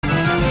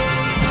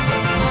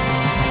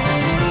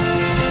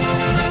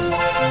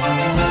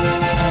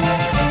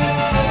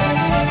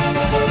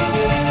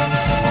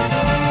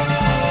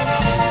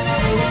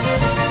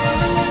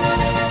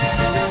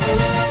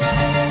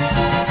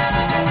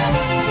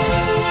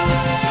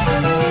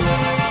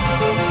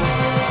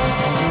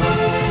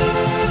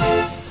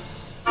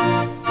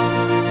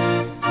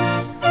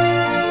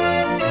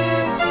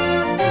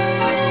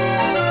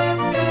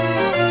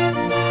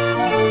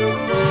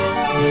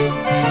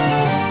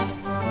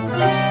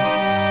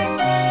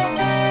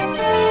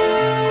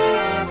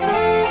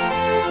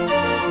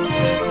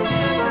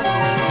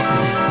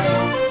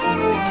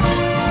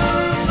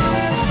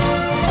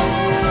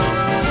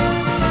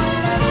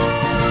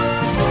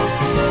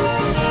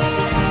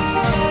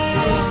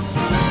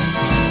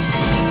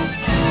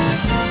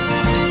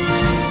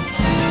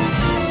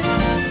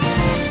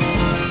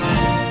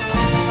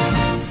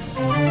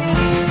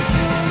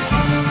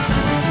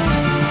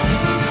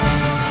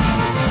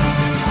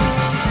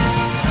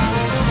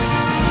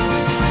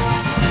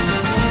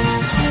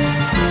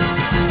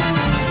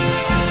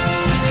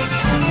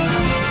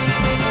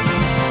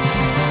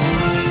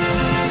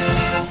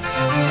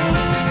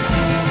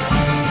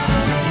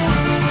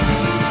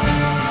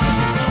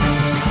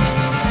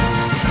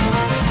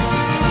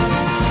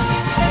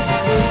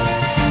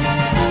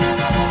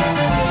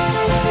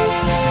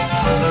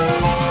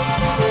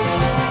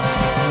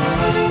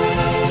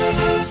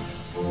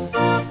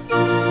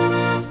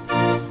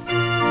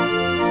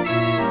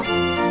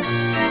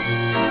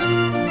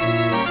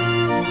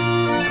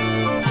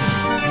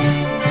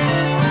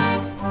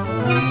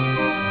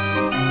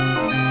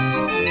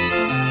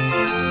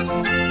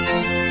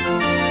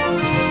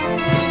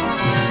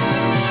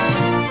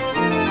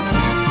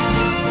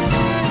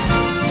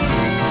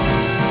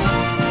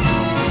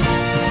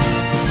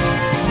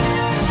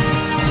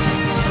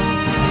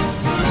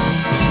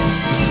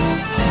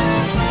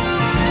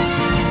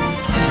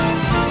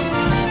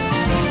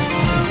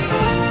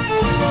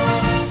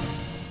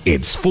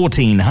It's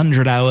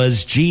 1400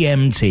 hours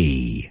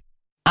GMT.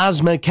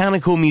 As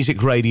Mechanical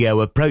Music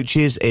Radio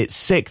approaches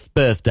its 6th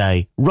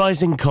birthday,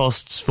 rising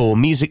costs for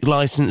music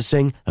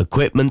licensing,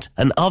 equipment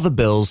and other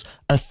bills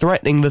are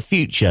threatening the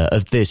future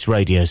of this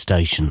radio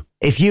station.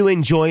 If you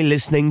enjoy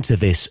listening to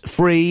this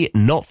free,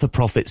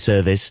 not-for-profit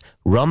service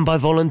run by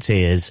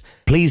volunteers,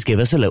 please give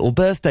us a little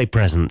birthday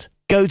present.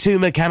 Go to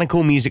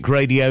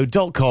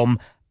mechanicalmusicradio.com,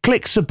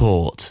 click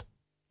support.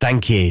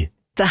 Thank you.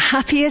 The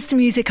happiest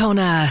music on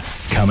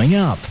earth. Coming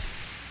up.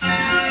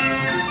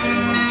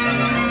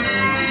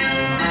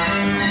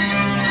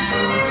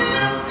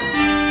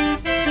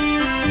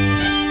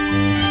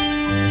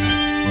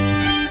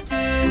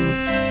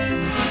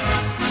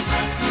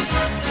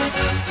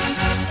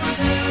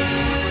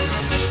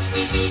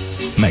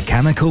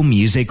 Mechanical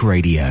Music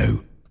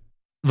Radio.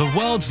 The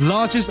world's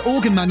largest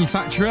organ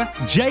manufacturer,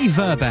 J.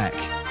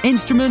 Verbeeck.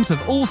 Instruments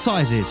of all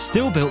sizes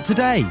still built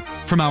today.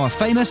 From our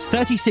famous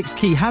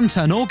 36-key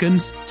hand-turn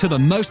organs to the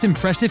most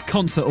impressive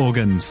concert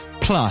organs.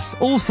 Plus,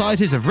 all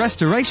sizes of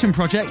restoration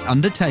projects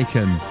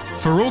undertaken.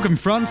 For organ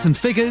fronts and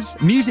figures,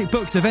 music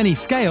books of any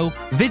scale,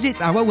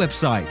 visit our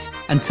website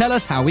and tell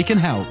us how we can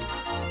help.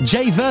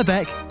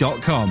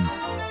 jverbeeck.com.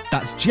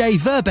 That's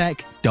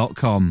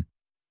jverbeeck.com.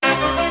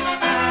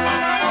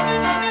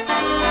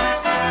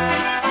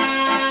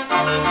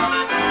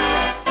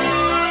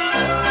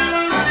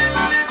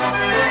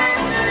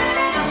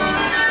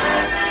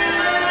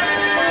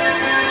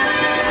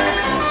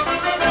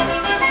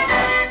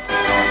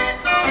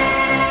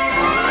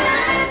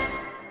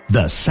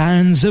 The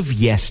sounds of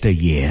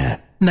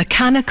yesteryear.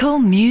 Mechanical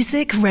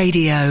Music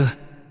Radio.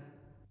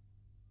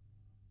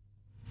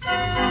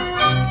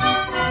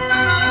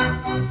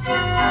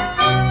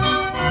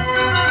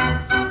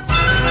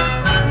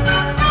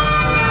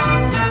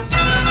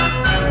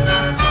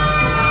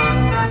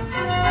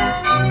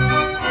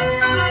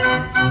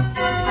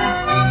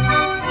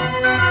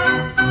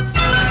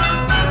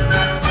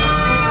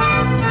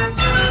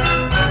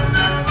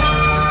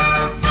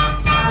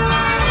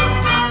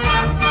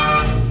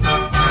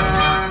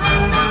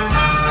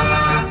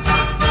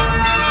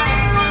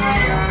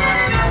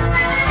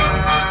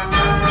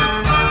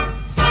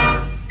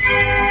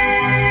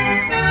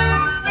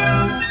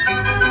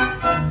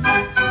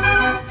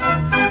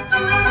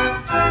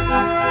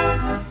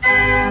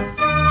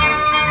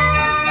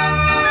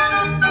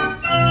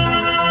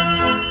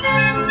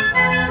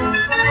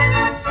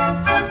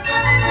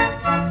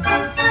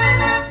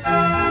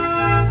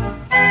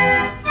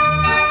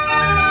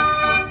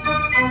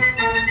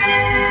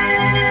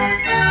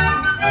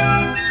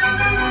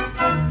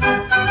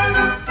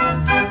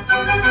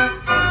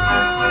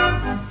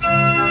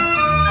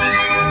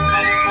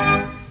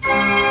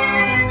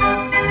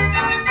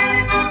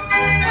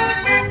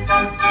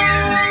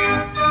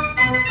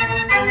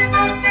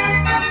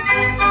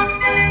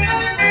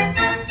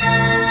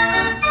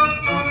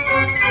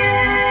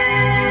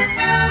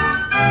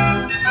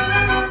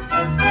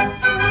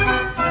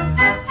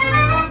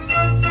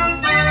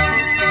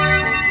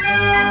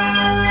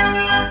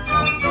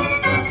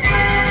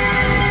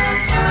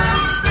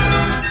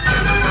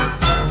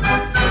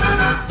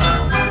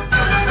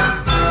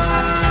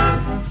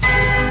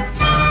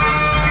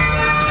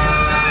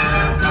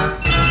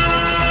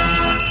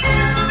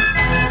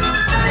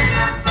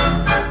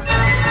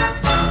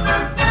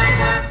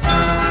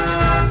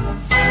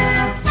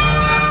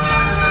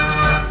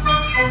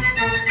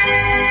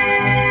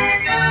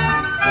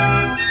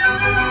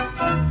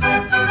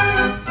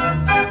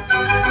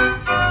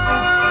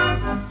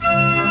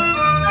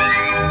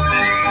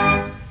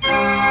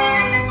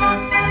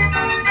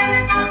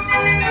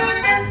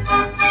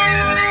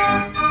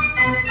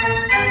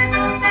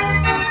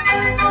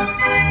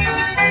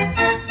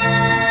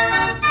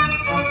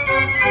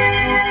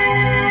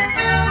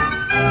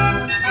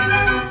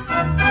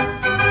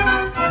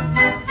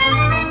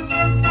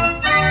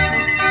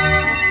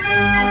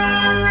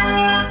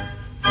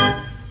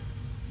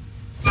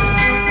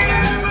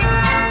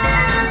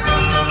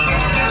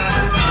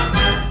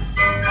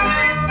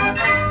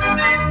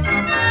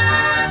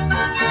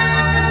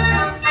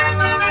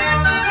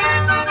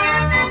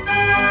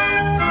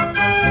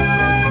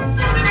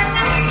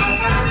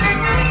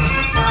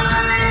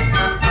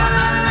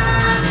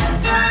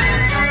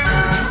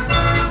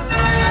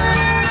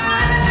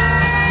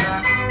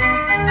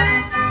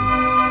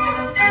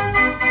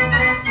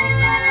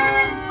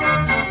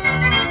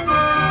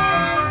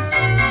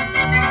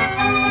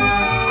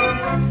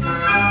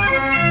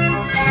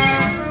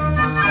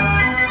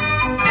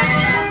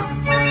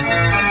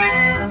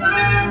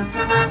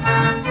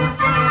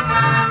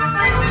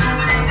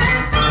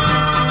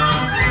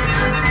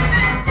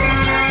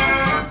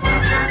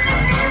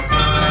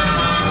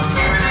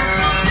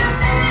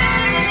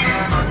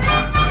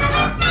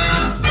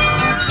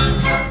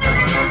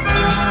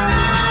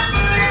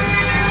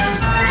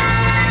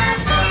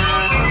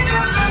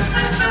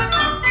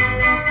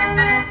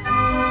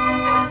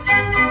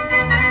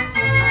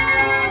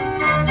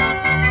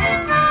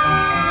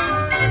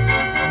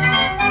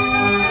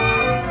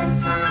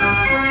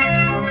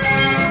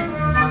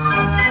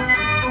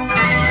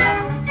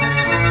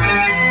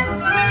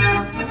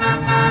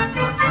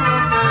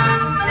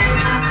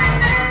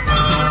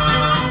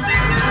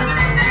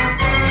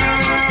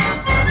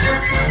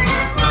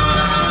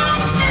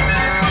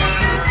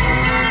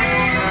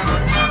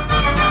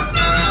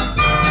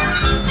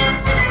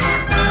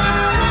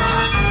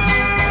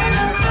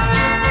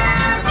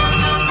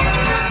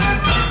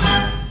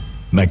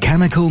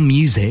 Mechanical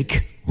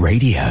Music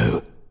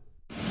Radio.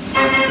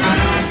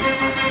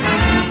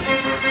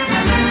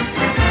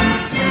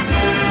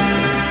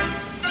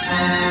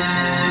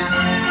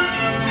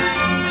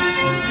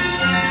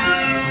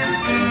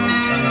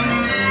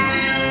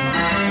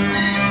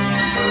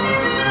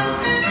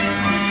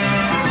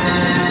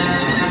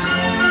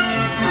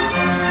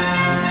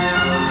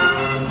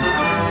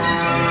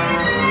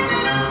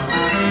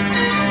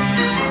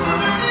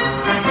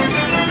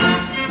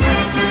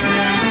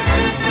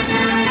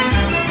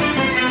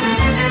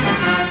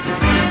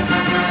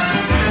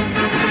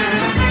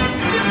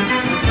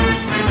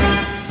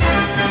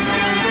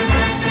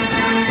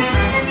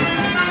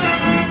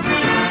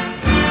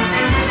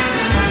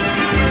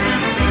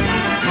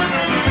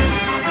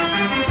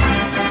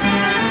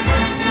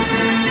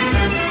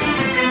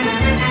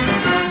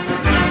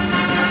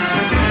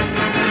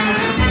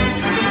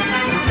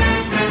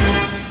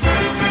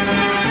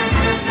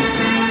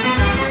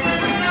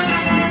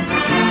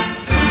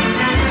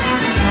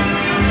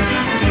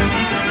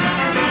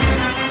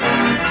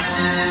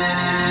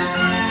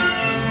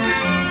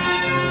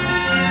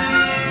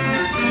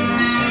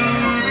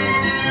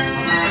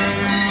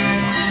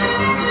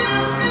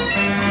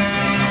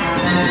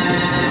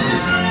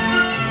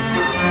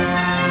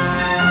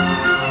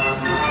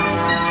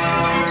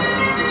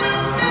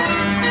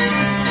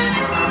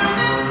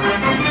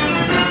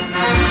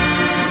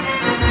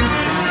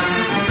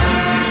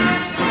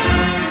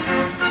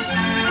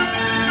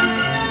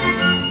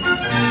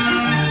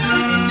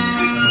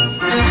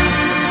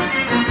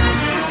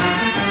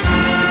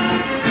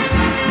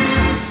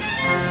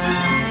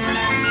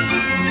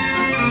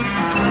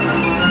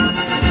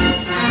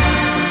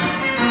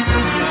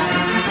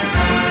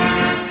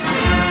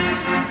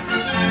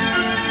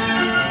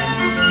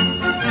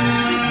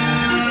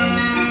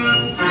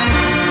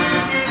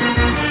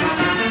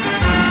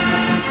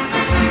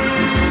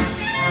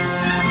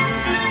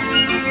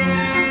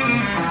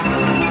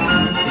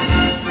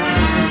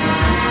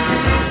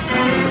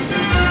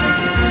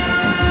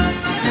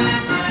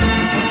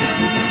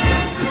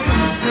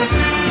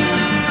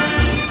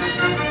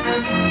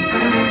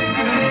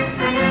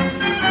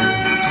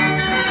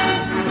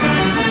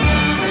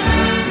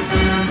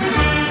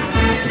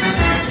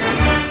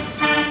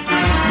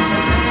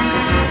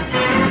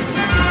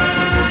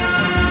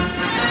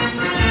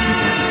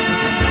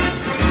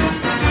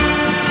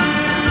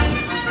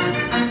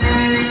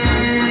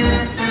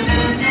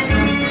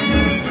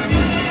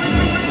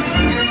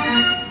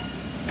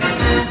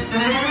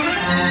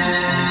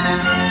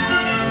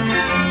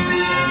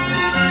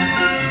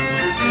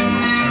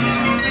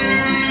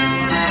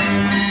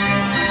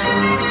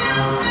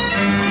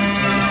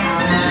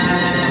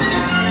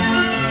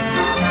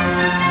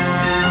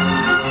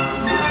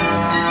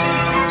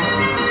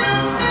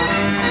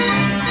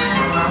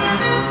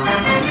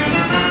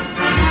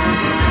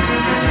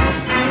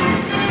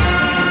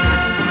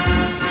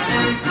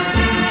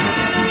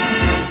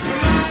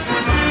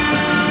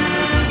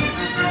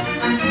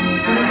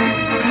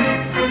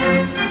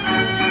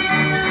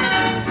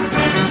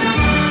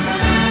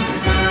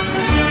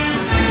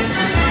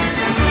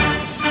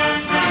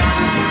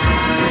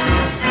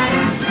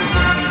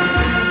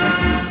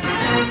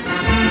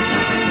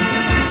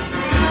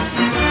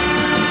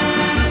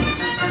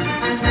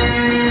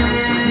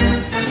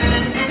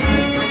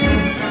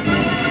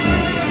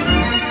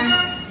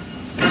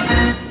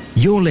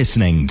 You're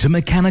listening to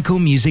Mechanical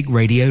Music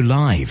Radio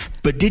Live.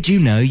 But did you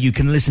know you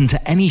can listen to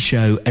any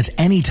show at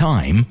any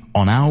time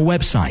on our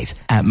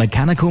website at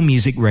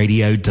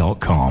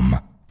mechanicalmusicradio.com?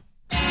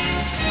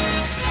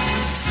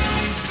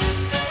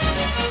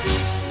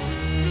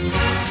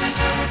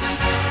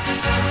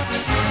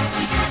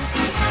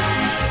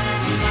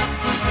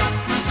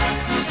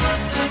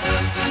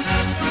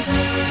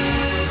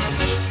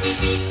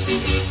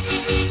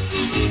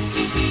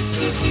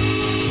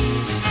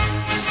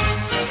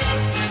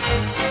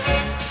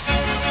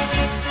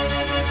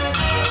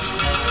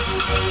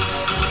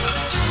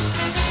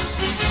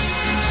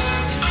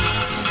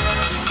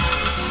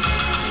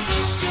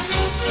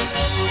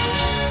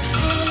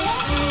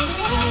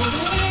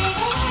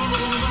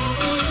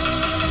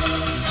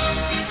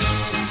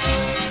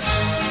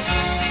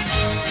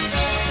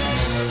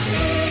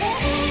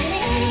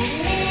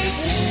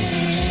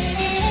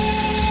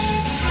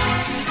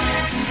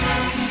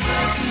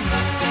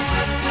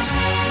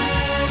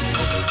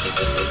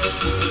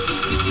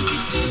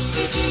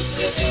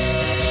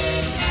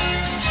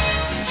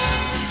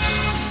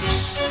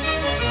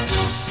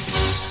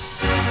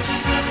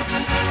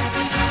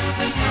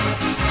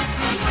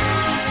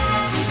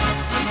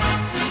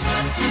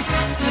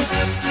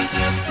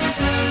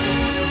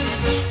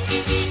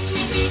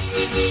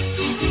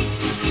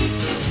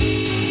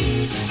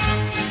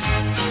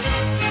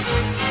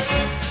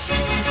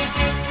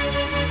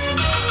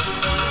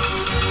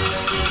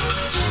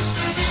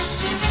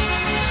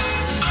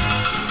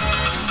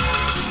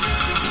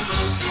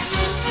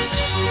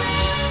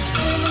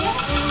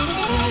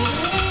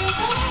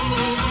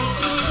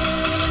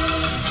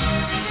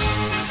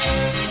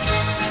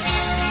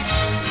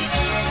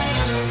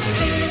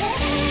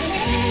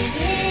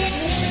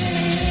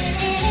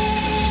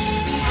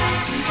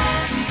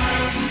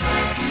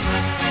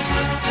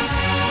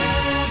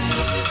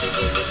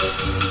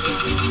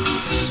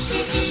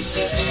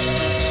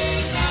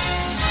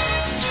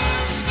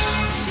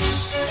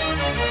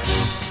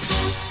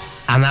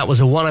 And that was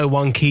a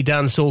 101 key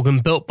dance organ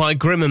built by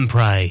Grim and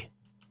Prey.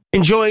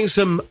 Enjoying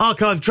some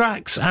archive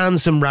tracks and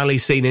some rally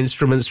scene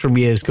instruments from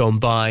years gone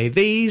by.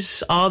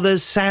 These are the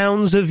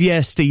sounds of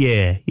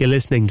yesteryear. You're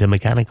listening to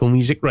Mechanical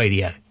Music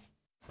Radio.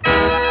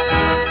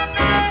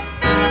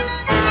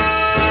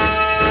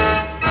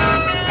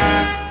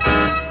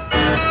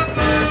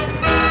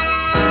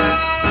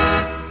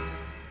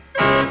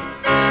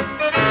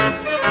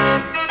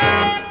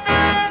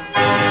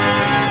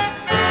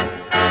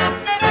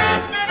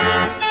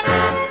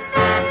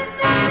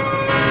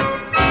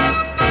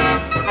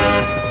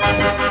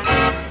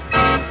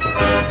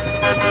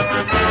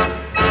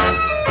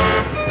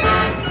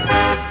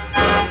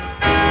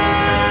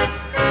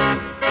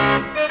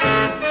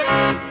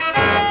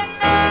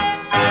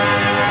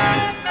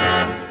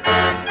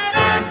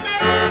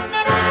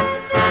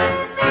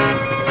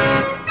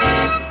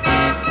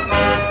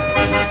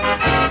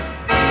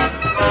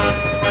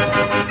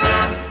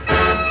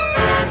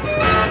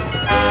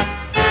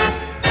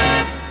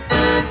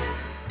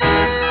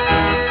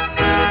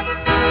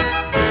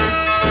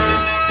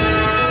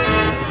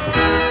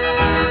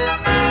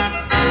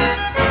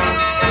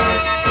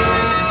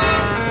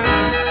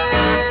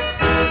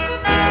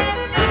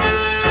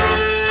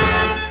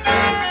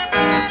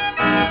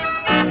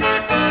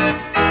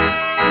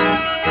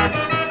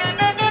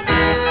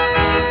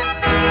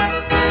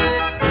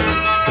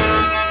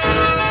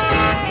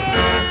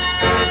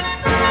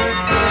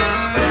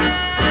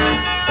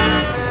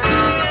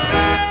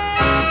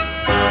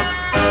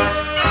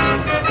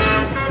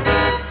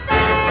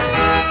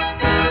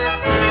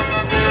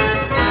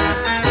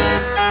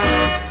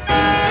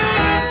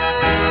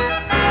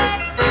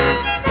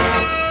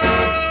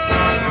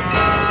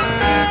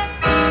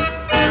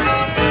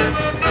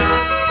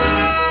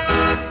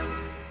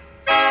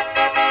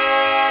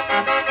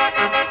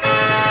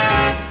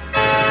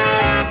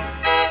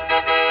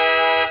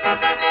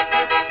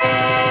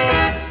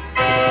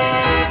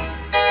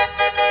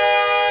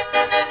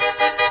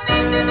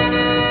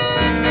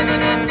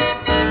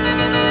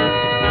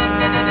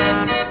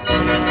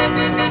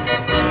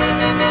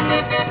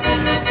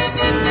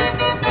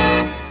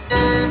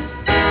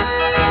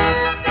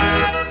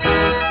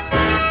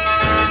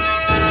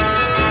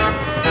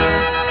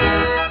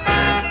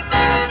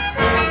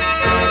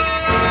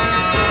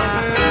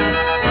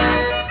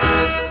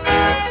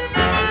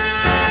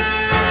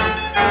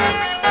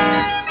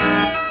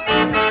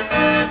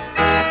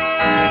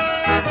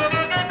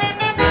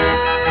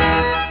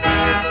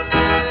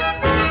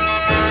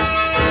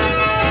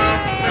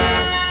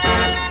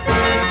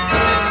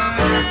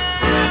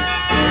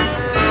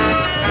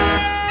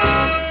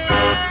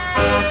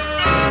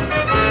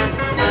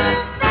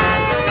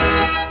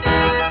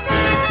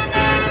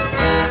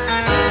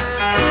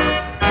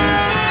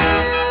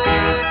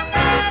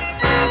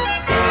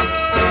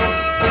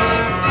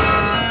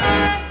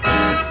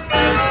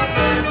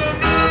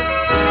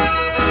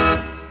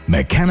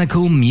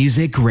 Mechanical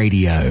Music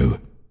Radio.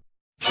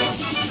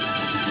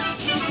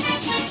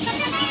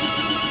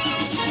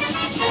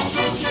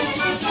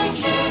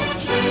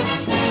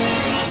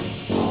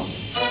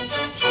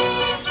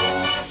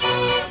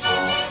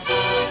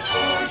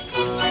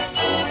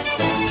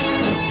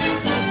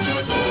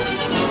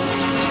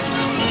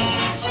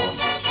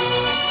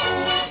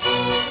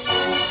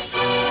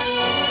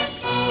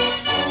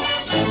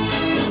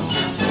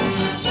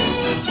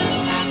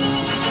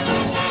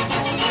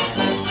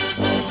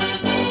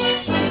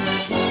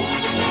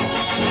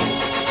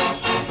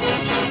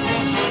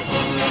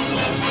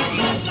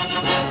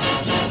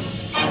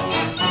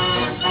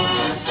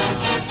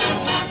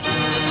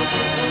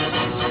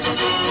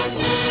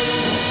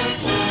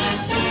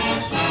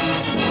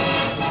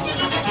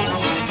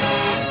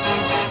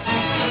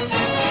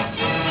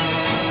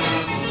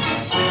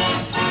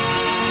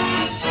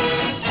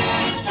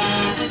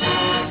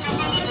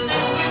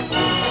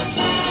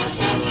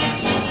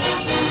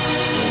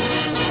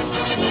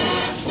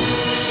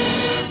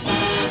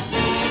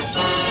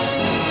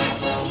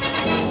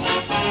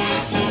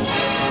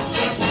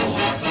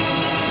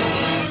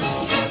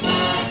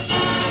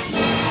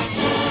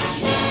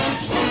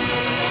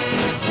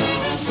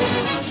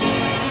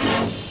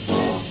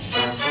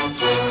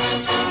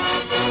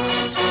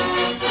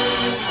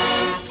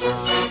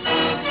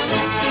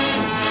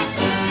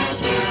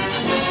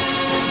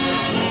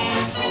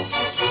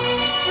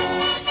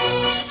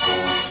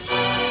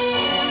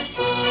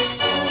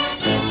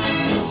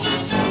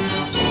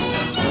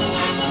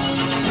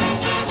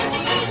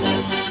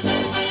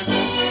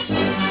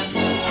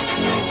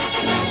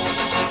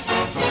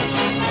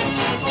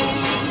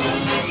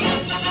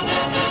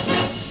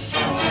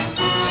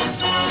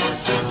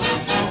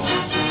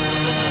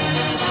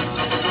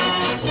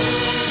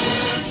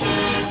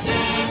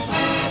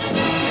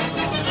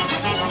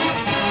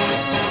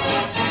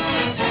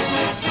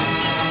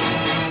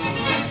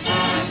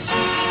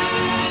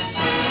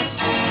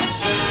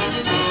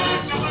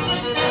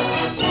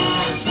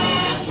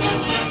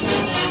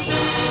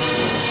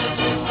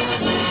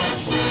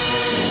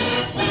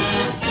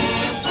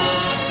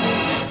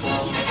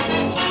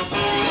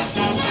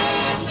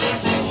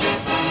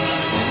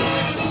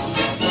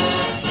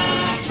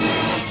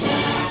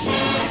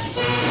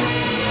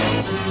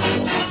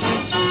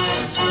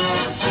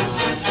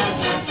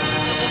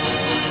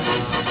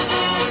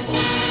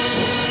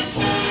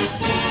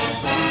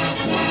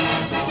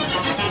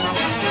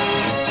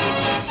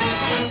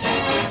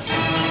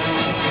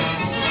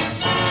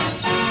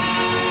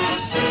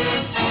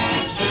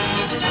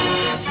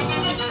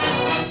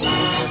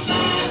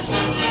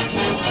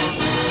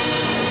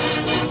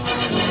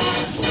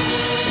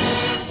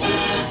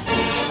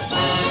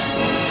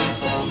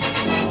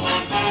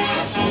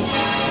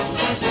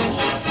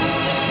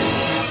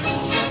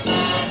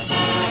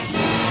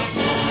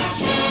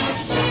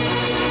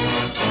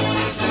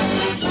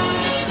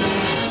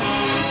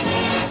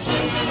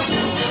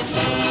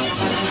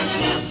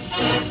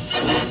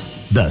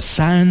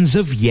 sounds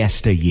of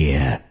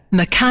yesteryear.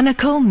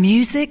 Mechanical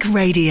Music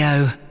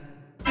Radio.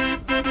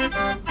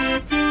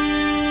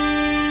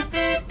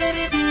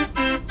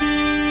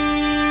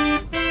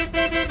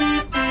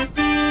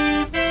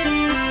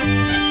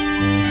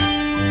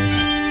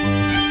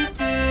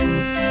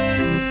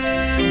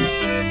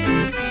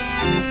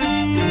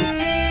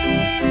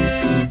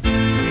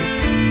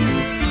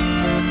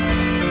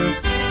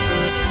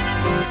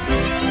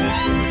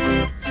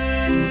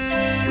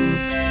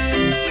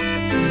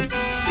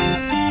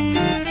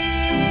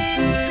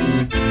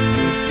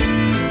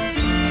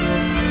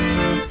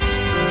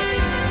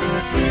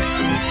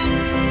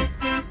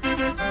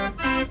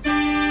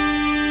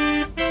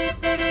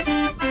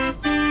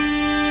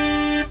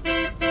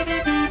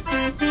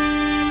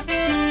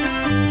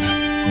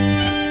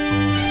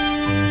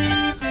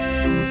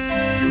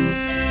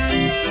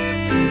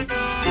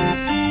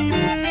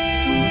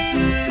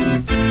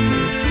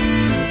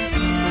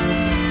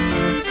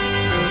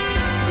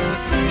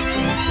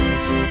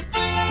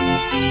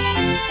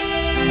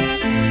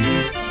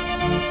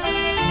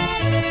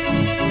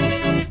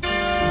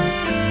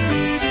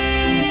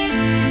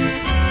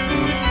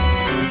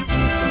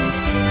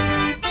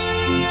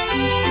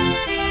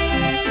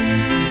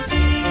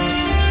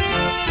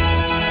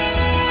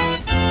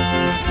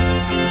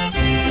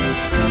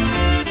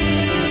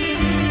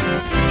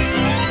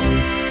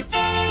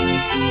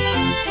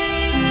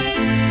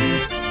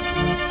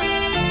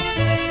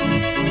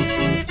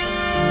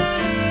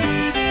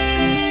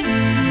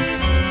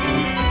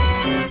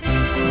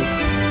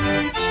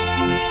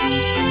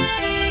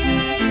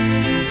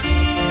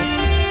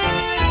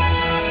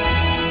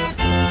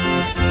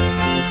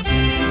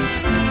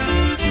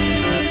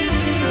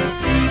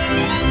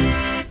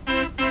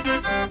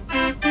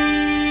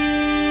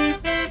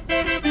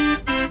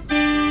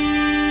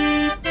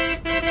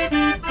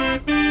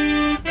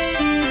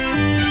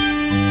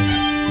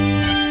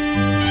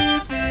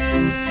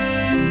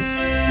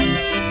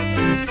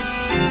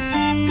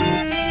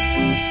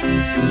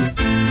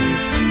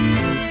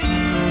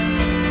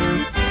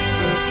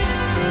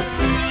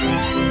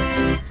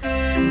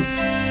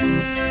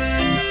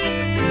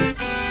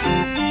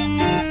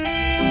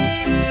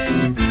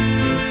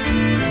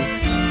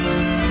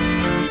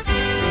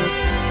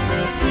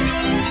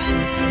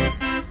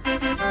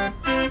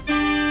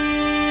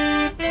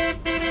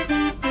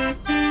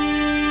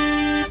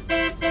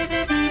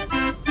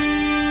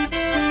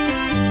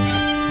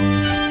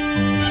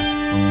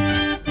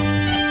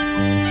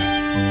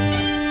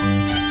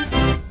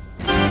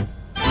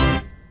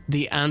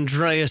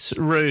 Andreas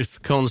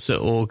Ruth concert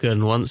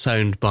organ, once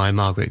owned by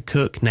Margaret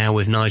Cook, now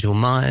with Nigel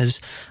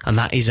Myers, and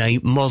that is a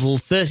Model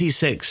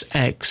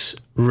 36X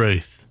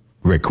Ruth.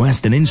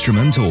 Request an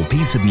instrument or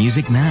piece of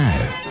music now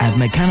at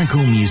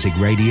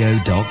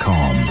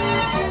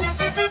mechanicalmusicradio.com.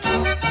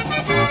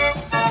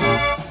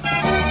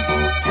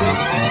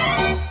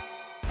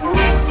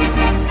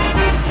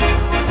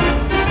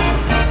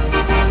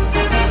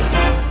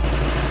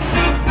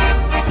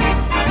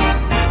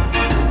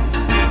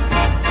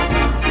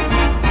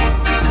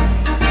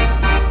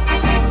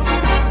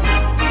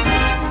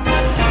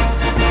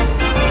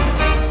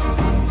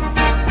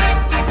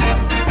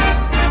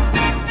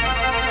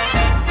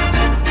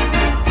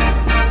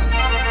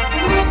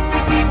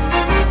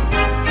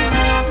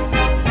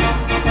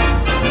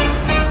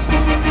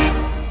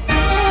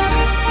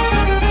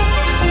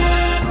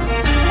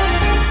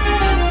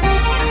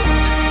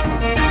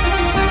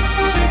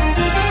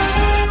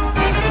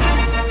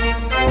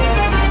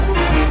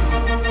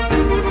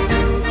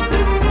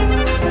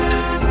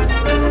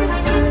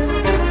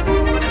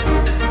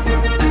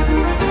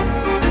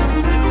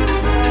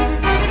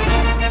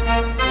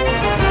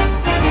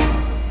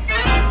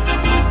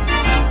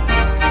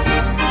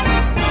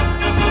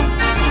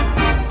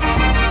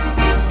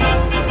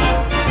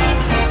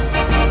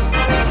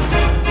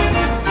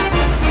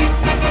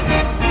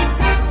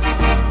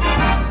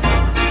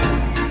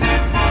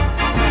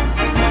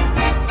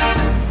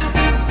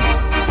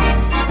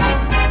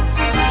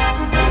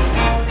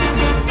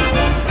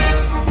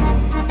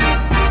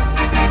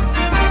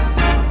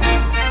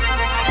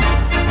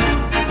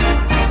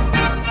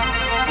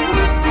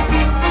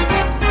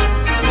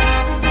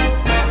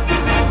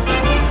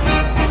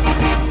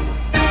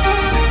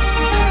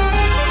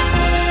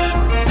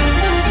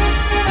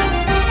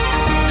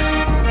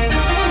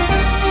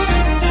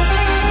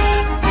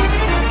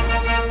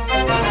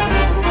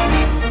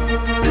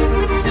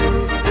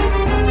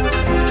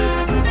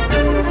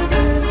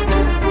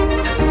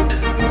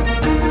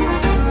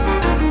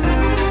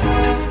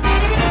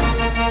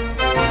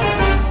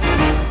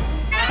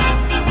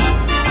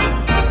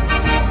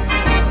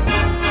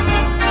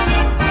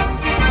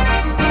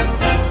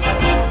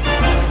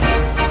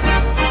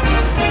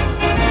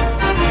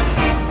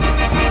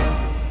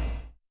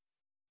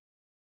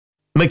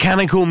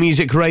 Mechanical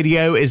Music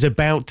Radio is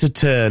about to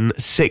turn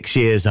 6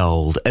 years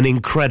old, an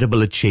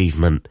incredible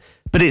achievement.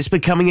 But it's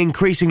becoming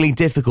increasingly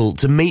difficult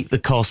to meet the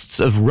costs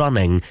of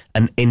running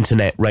an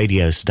internet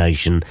radio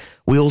station.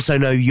 We also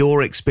know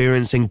you're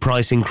experiencing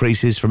price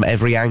increases from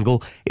every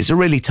angle. It's a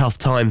really tough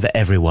time for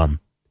everyone.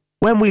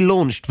 When we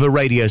launched the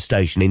radio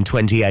station in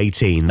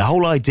 2018, the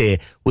whole idea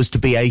was to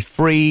be a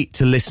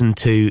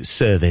free-to-listen-to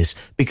service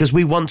because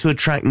we want to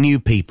attract new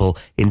people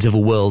into the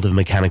world of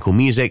mechanical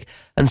music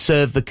and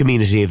serve the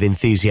community of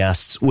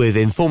enthusiasts with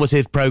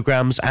informative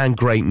programmes and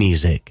great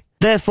music.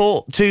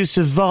 Therefore, to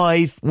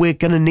survive, we're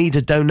going to need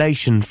a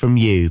donation from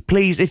you.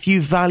 Please, if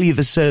you value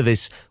the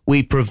service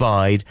we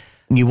provide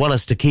and you want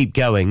us to keep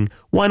going,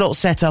 why not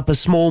set up a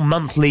small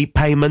monthly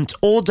payment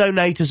or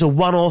donate as a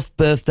one-off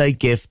birthday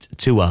gift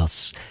to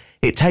us?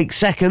 It takes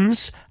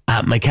seconds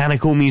at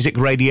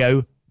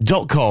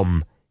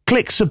mechanicalmusicradio.com.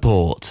 Click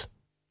support.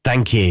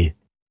 Thank you.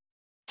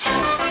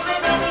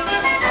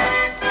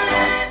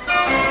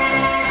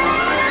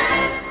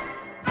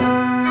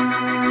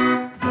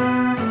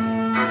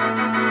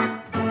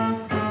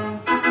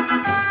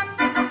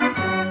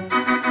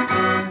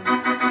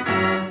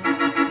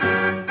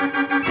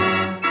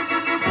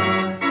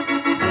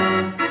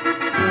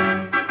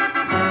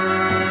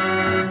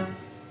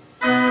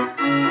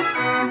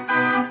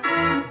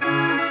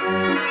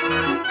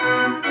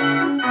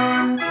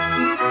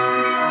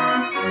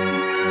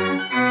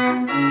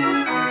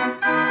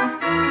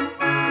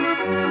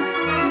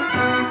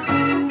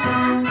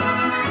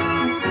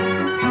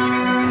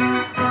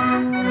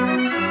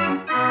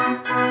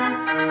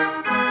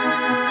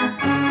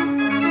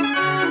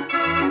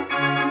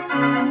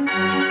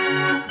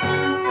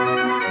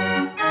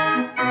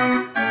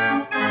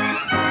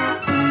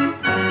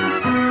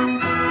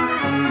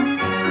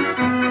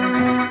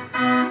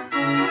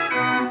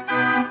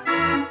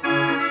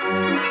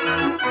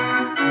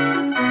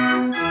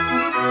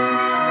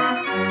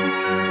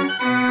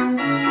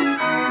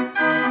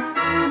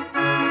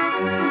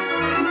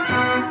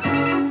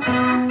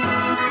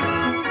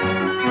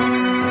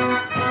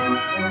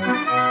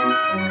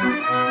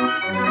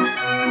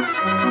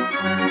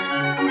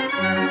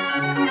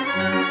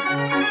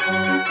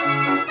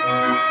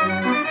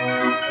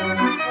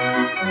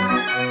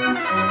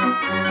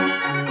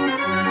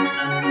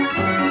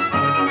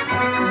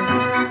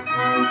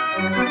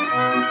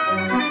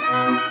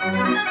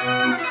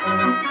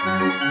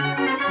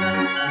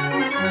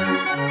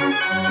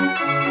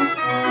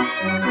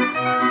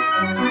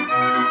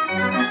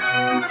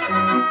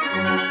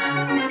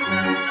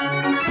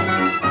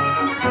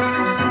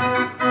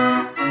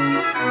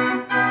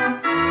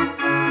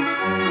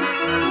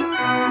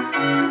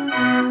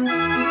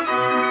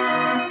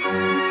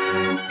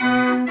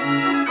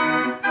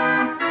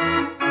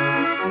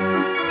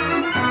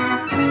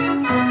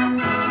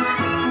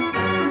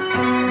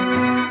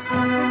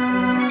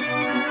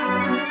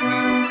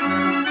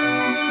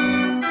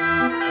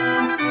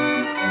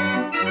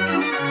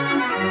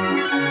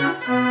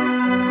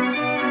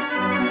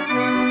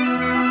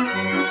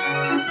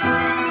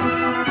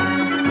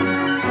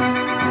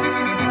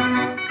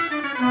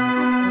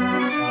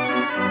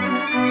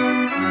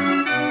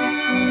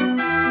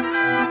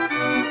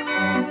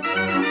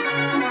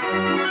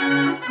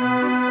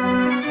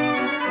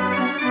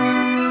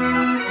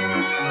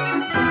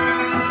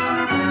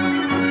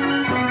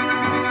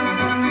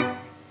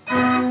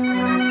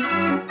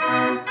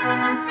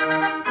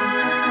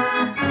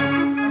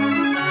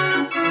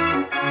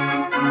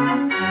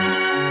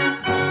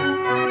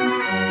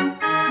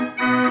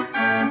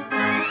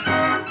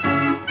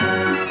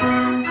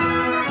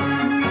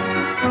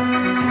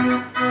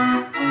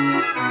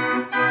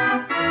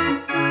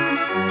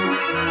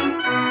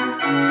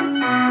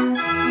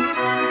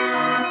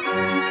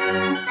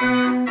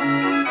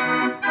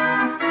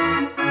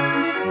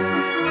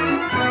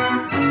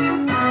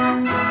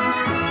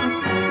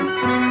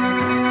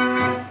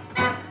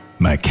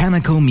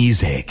 Mechanical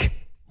Music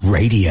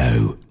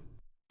Radio.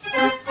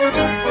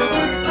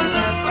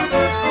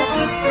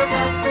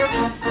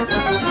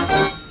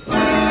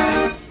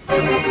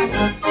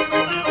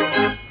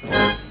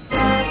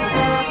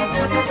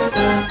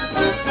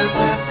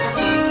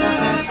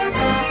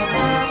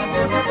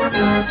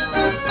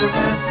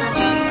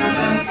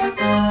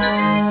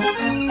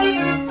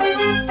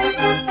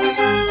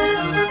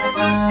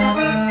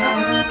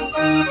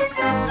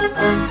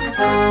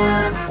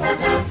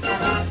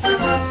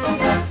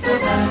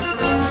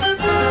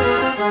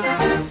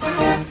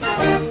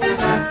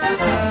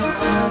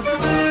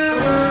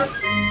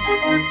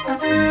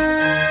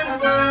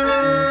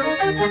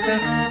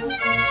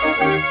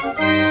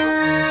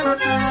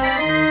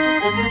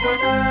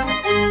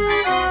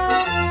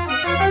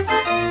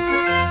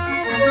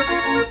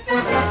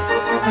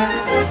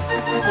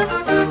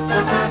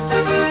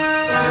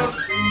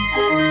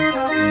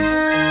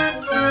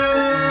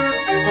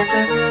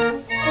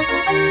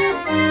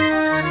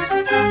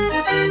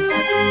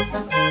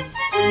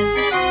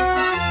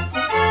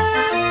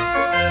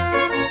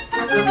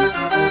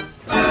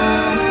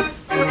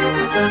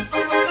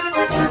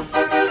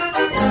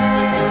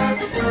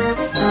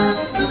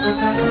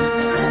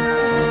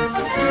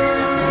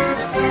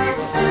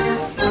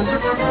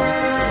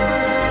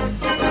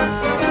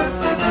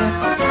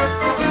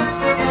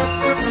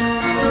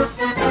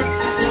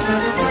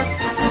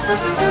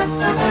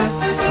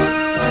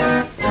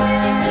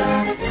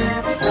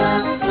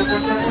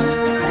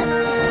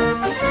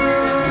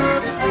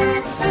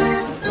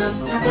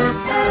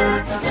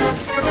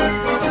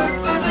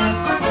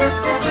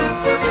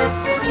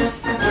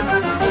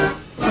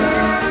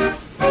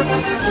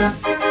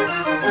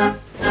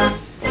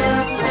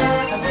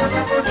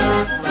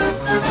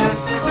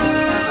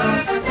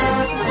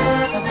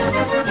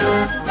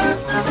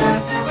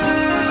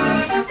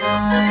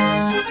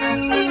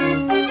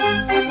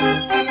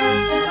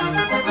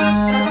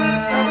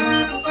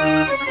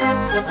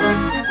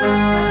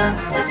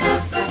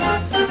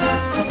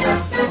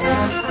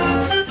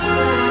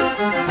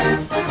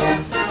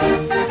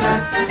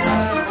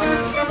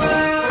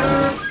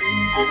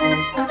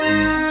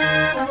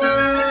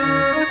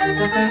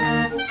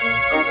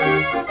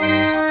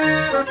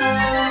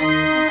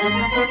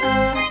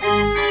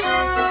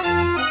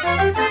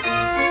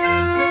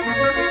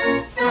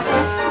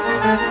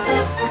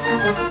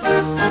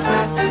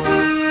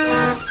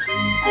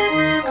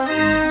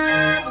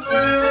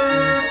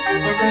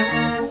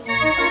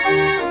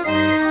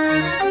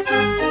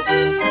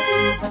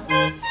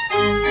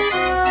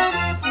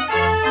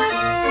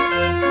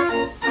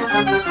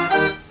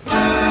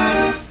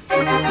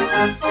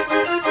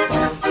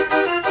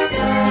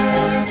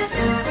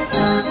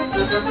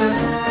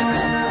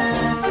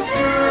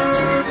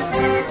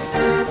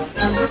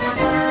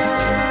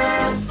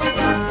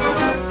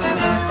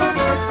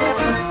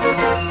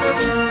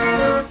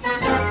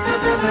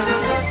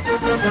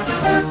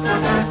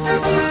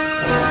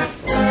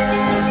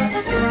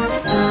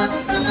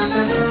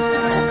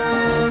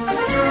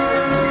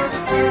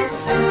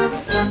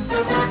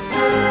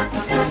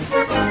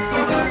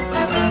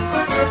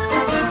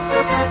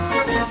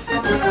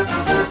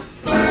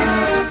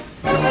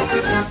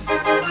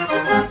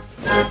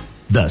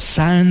 The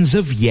sounds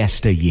of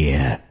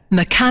yesteryear.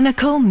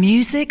 Mechanical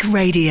Music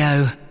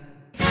Radio.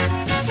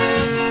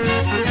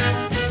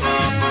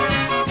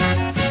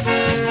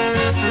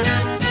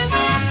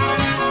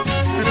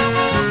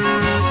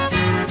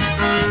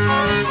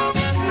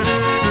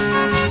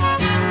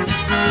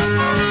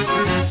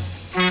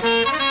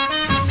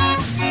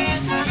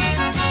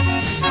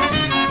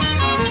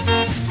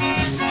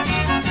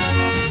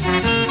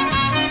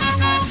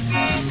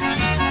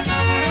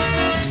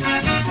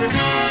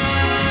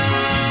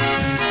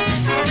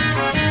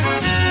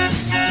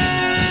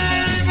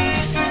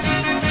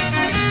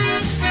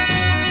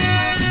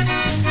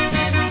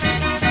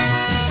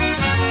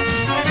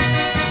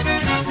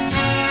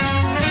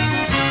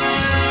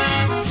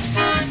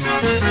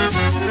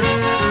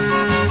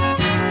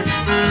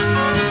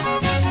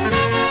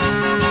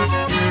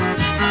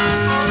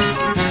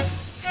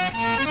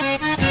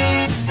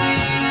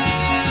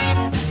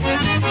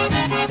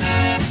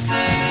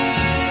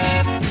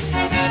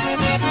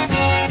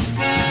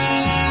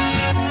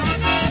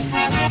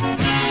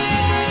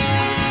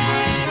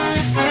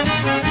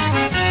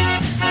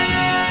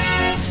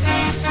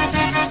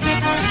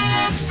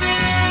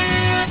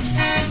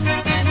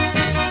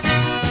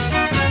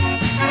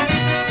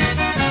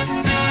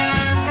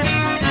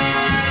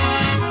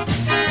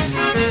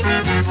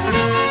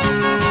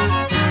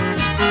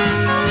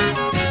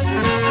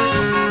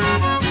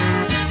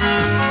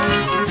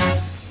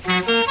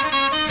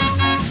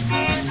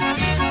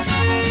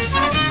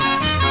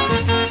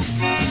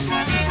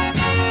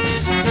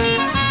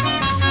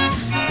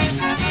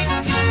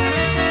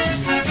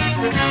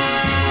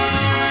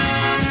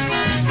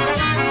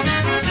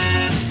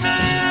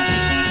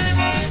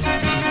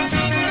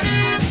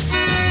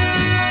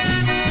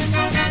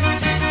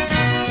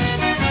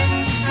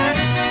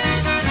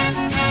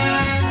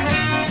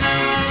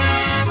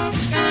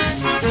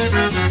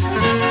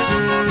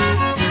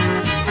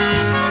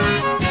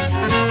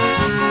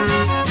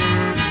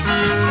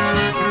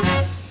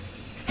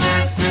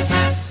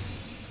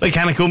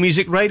 Mechanical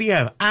Music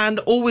Radio, and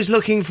always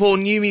looking for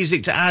new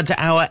music to add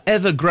to our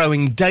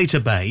ever-growing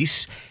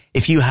database.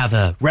 If you have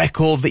a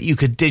record that you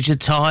could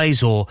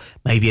digitise, or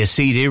maybe a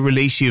CD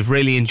release you've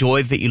really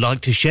enjoyed that you'd like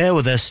to share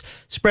with us,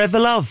 spread the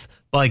love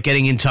by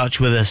getting in touch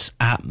with us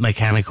at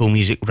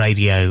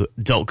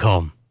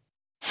mechanicalmusicradio.com.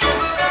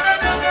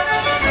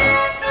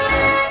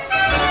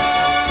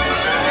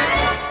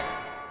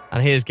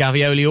 And here's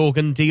Gavioli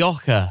organ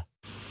Dioca.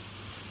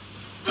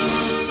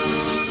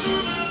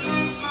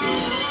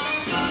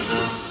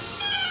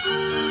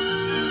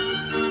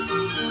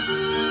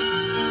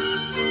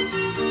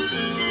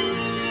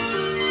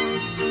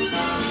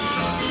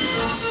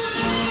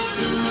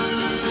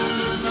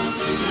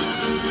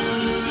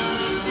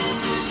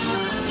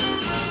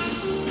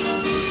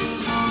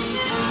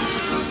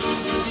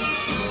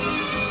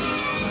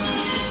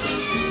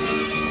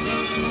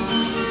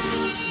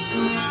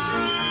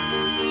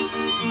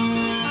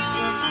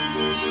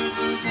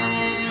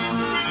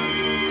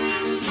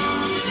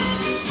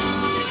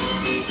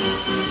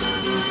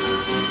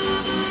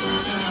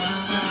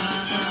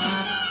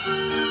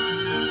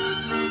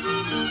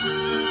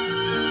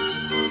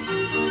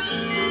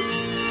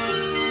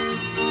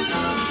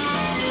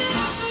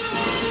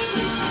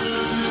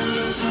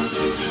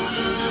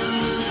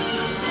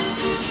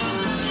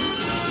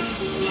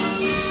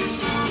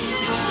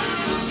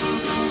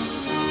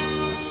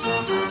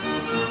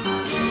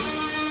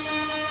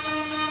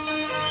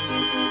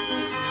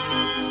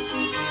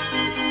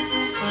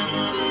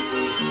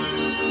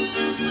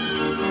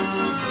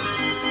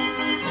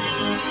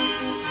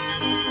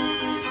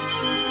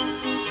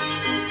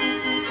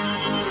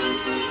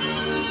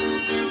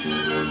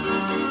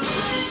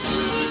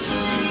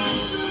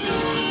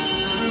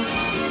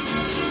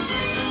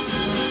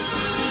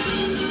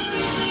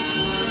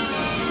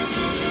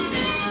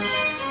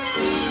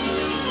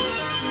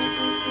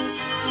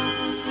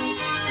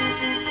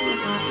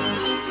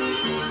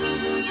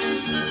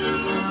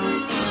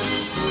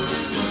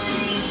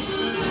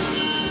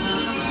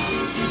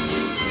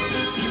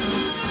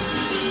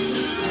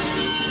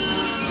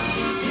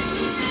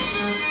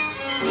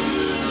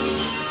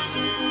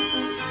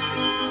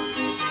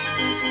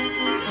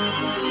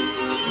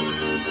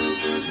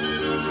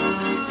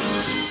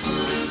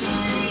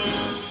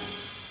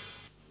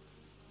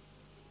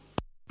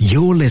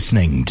 You're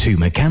listening to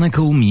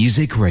Mechanical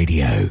Music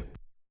Radio.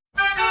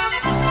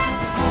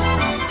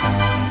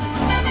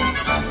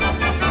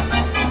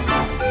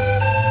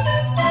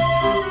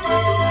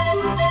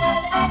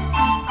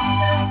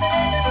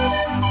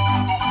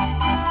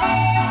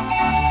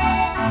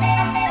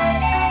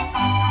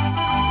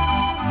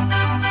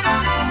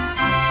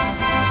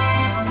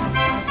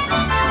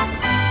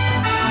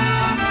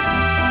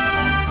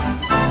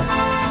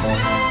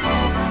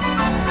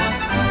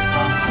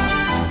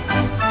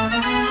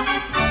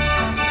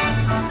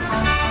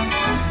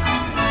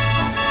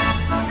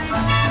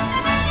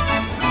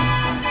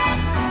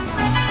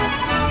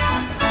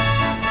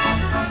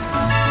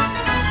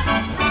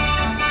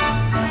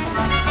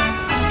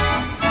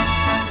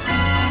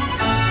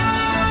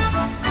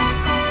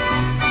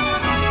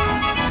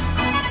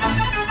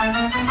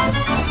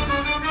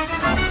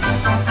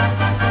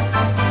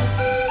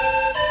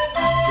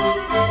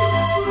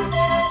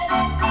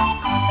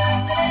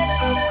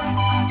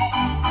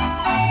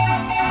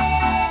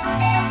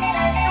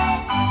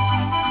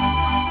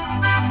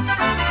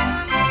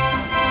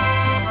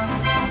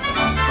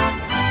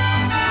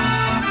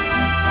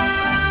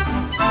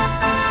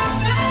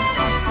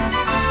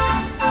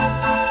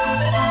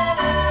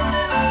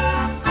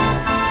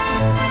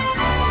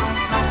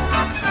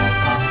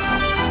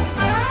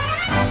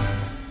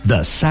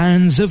 The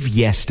sounds of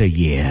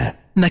yesteryear.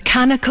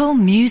 Mechanical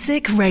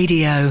Music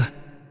Radio.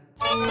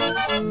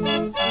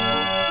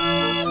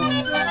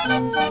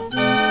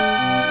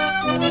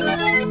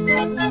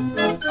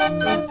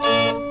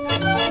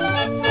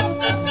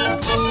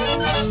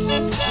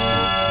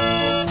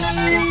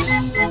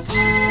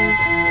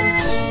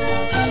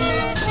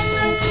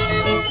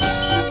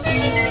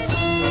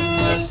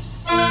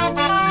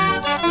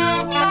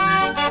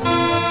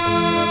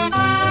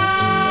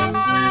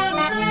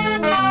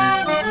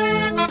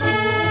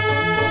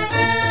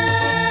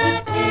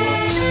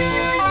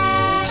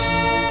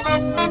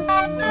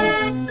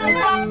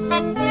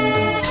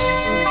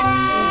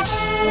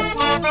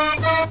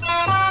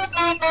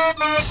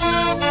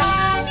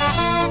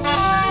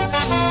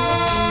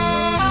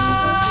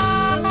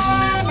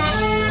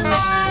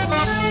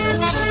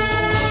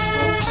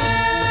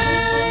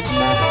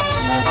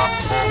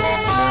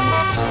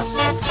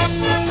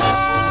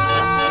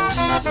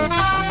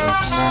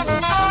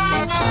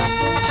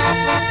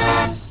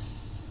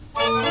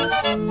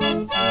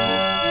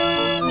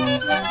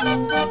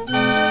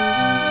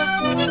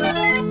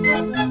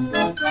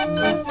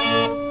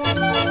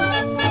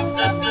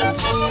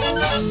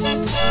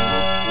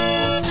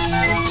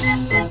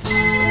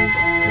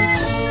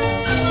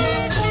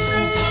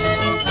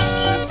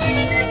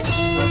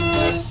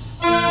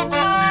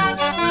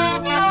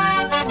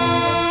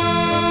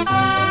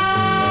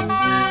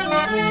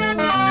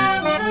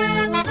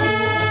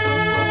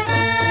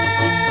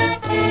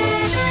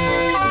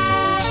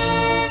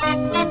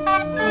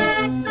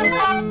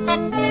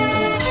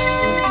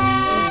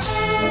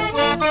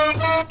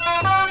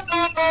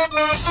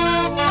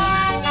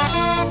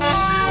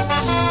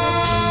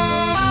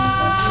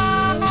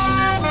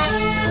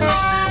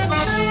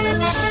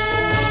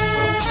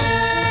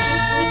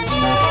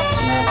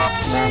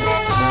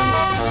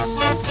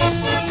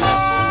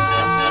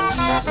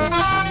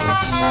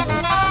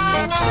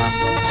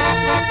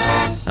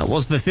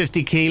 Was the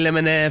 50-key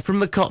Luminaire from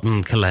the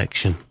Cotton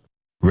Collection.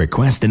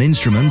 Request an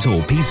instrument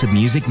or piece of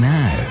music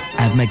now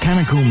at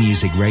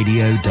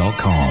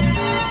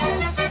mechanicalmusicradio.com.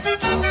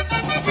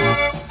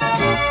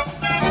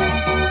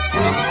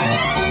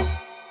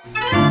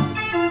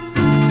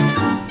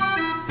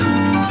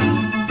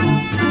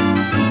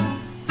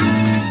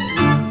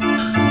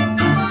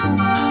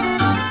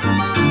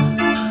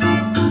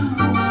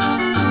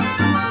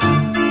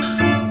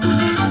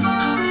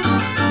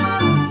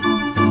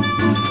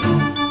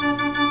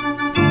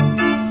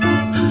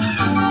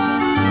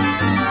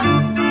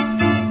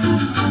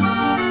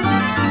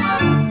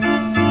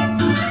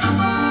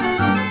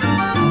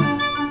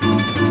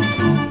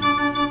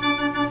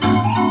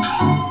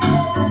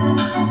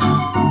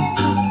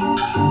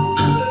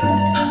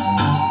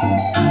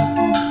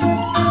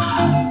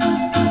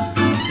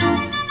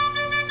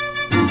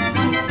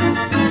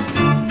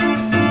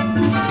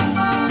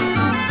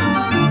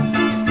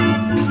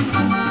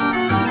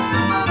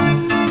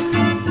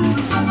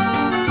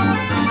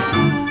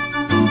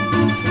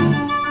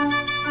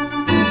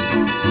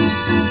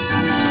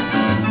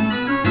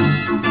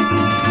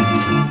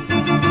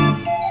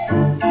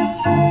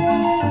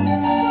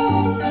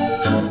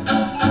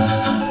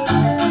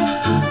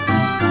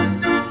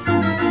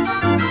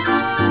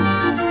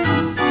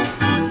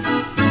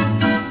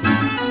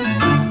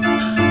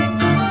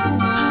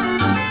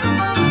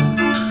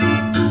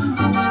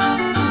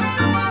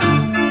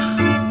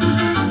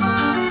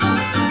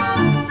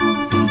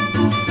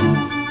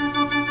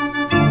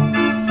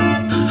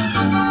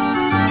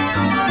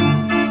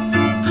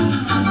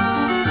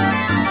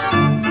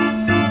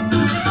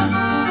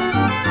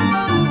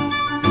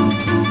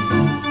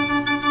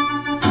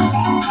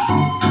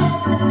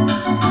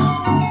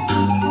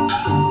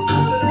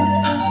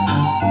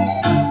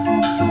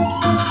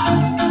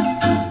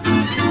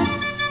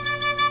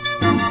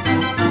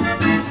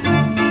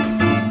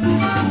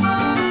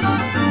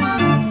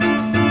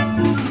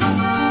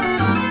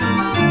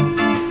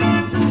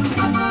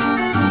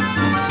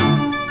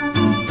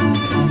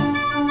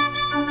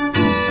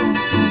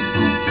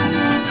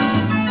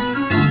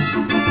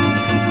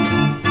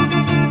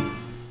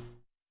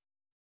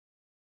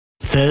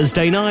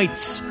 Thursday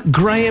nights,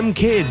 Graham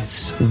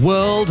Kidd's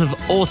World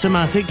of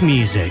Automatic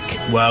Music.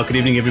 Well, good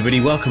evening,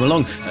 everybody. Welcome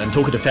along. And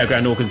talking to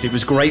Fairground Organs, it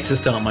was great to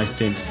start my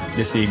stint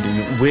this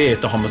evening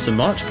with the Homerson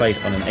March, played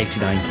on an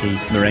 89-key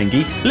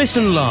merengue.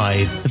 Listen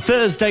live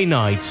Thursday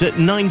nights at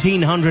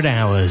 1900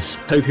 hours.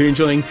 Hope you're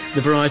enjoying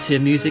the variety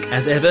of music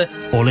as ever.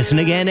 Or listen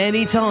again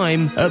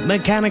anytime at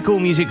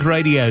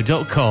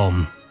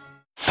mechanicalmusicradio.com.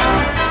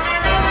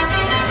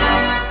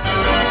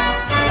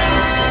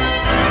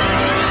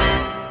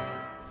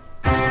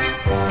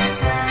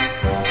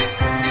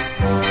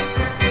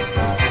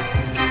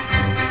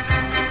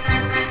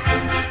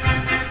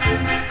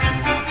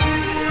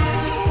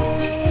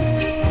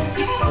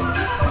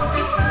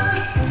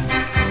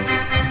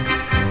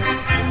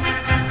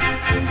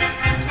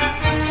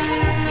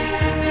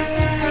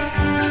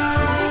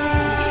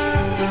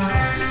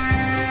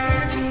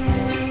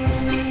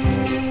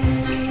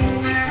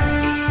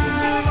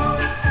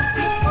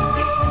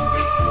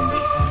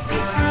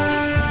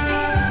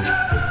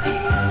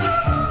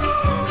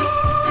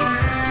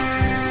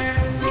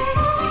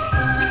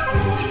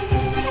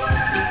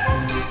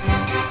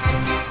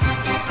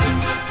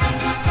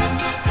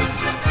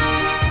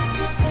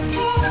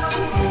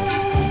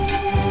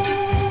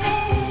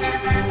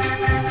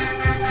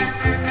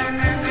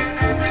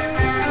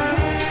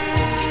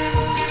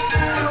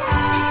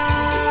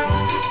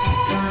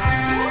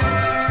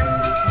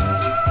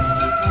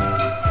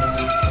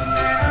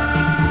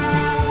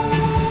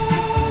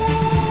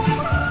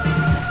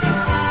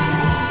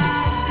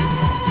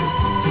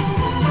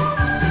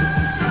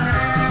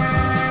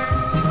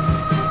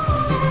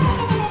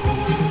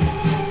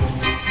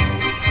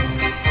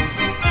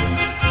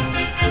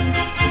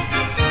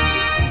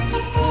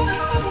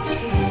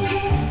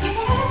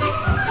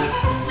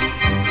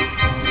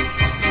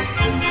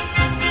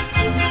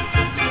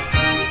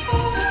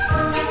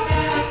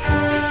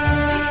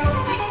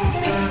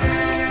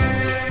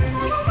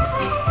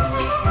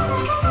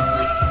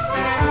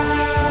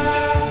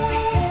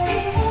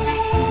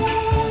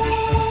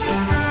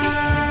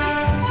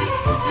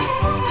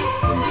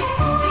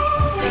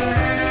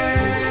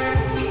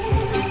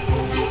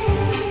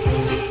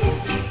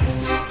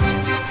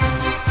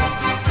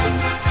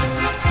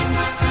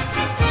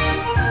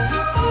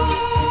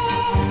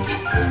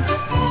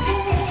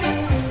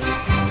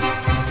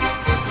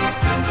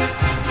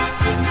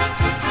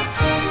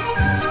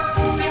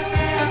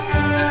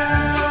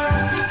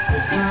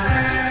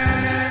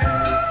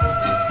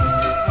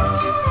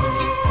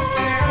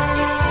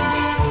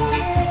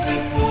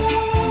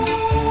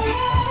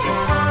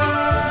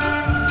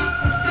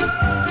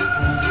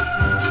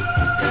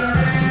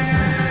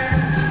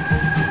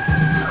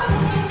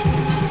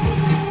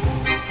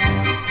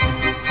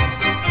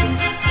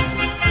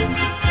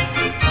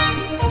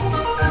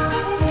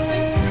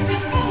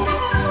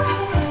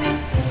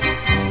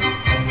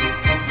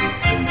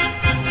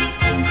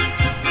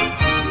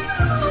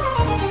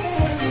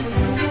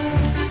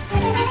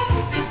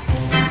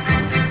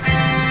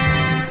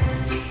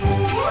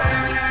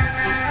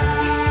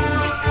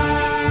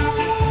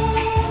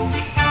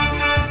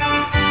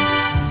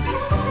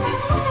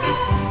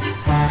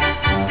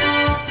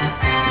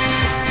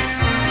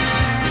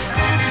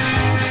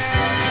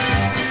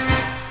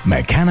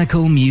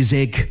 Mechanical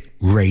Music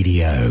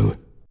Radio.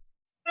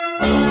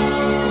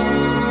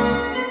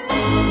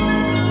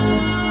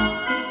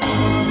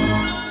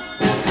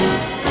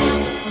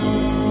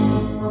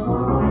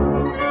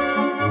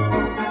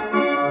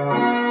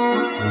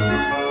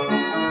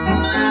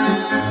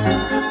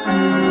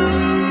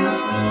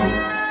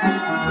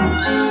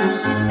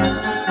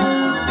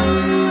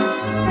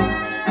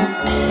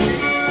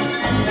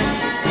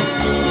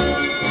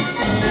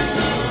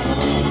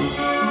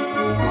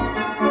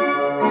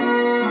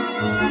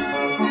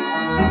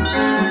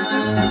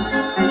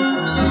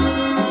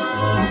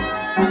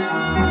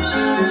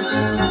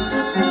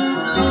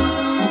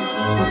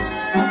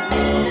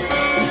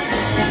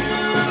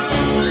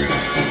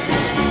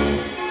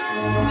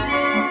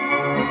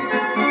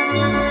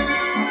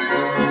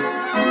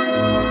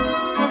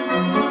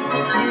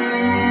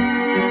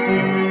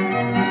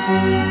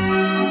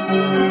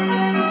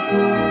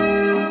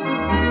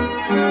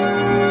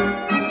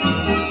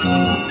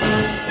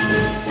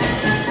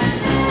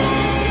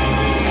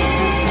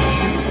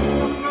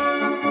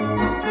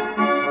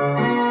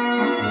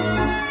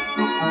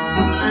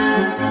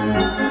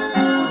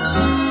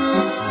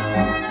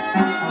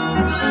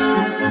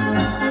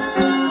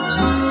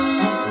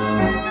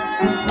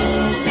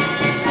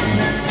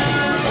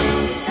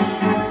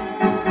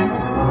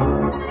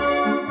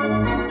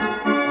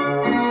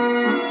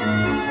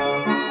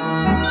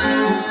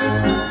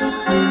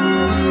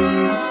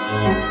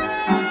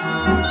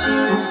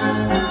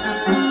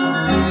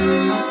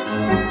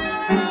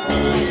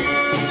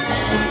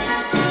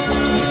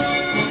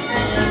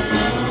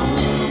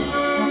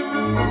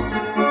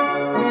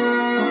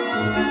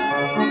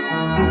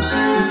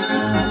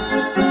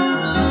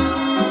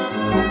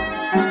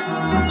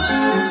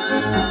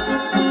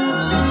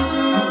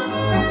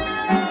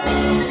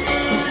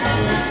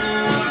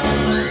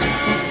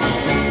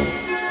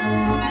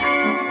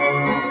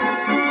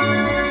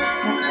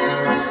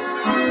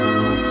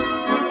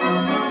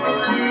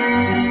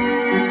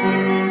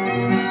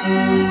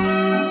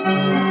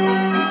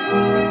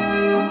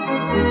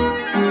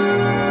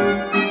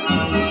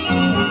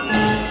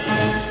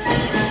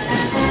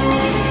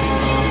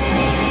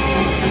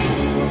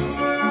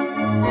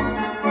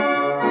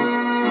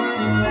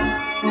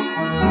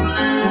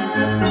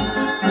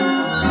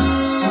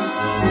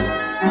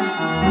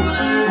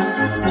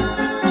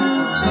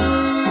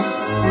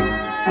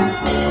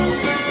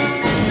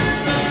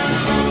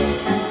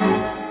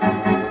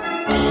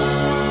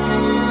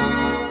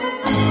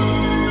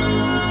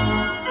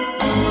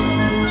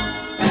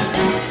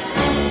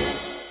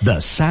 The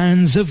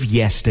sounds of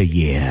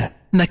yesteryear.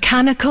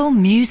 Mechanical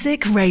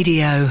Music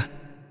Radio.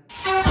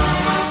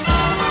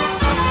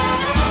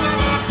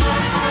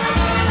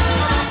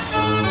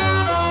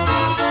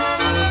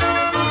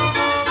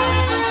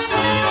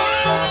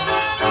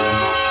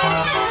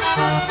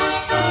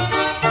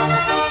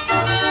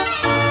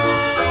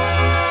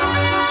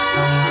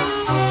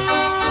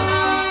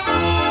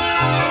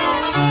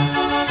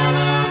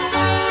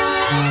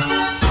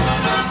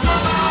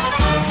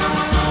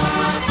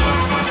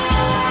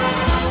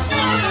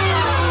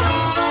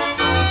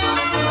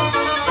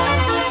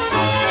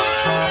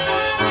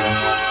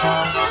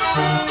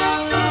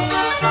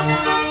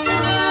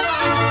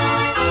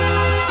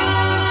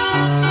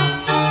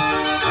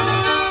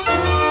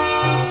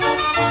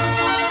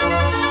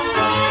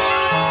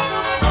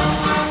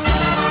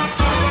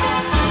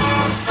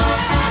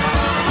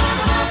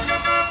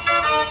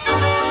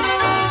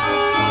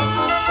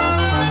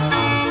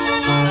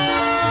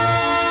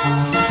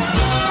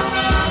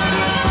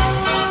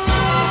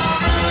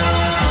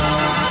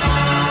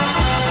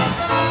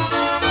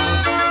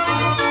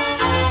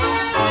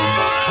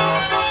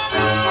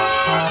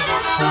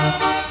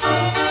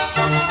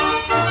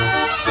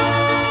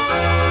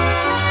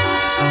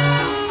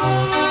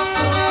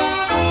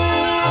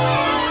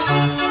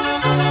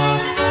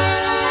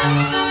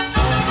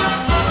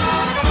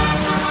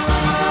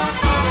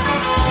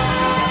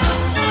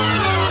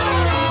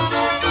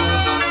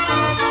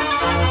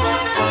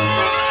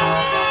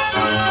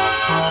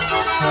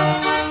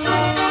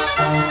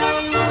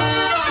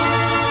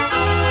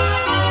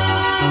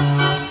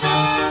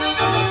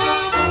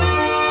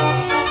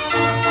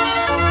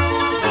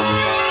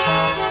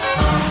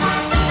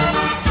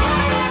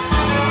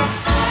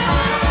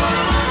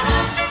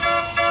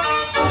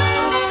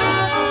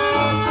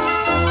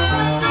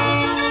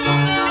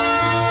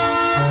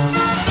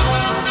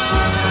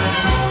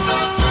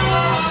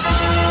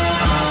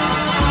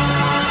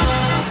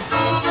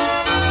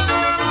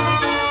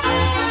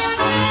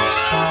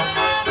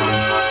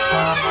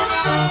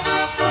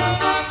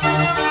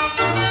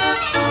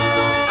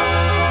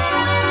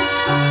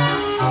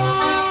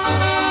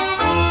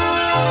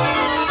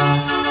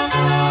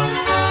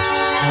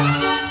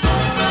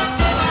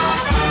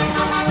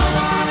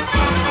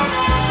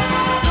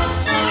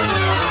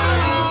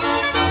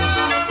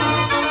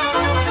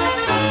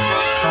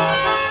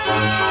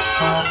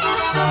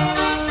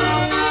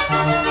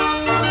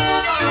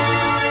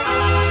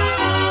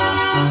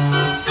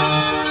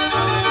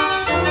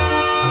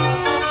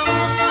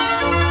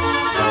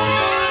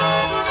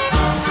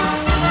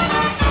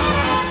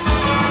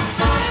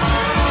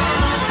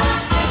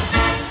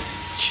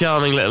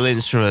 charming little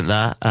instrument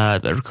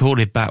that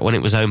recorded back when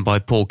it was owned by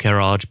Paul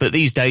Kerrage, but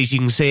these days you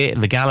can see it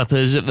in the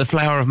Gallopers at the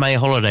Flower of May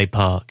Holiday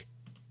Park.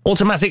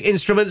 Automatic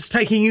instruments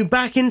taking you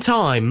back in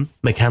time.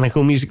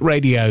 Mechanical Music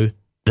Radio,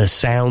 the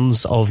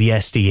sounds of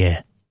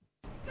yesteryear.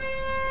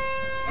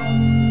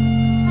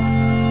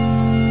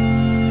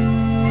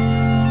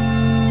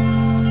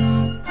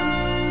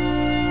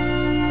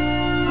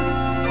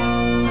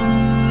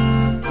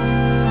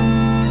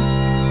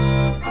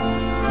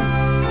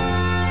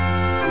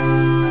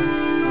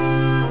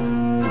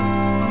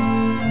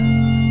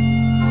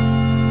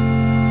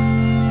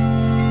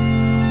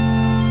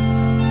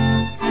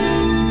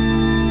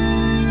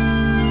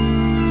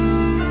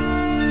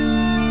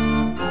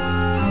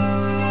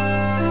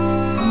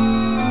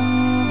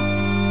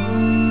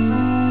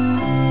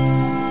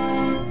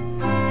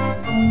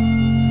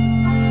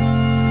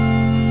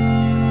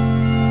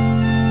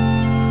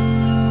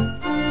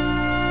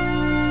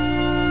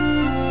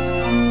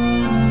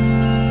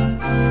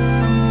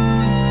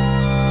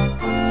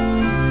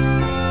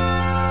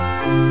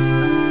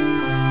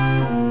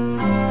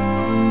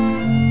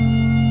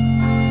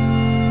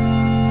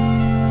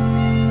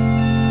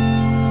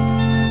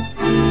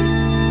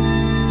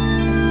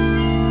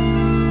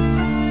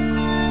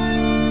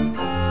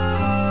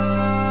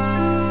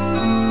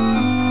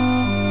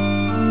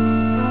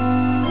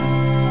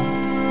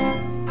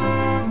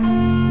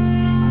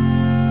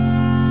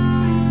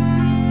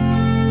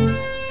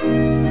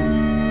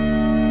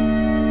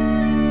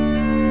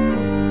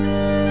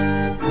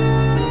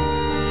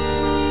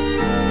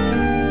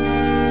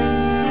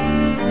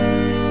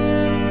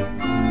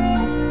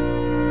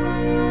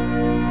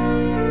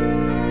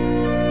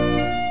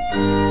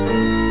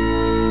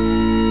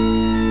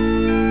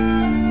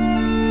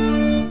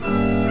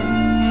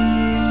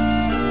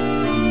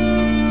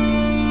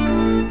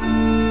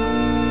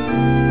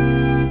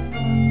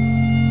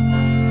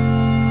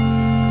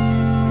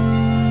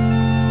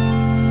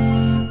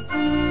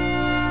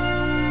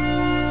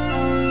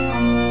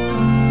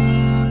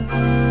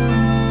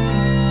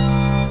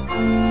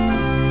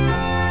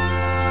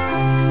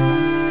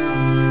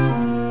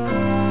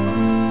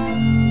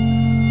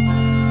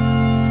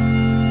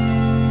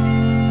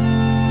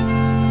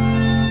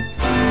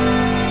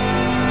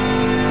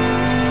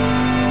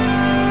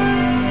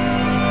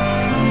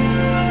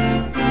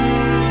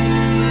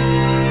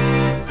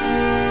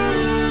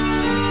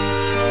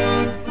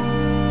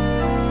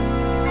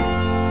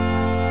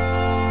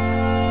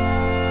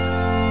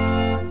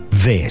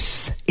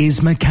 This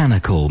is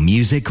Mechanical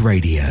Music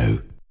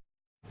Radio.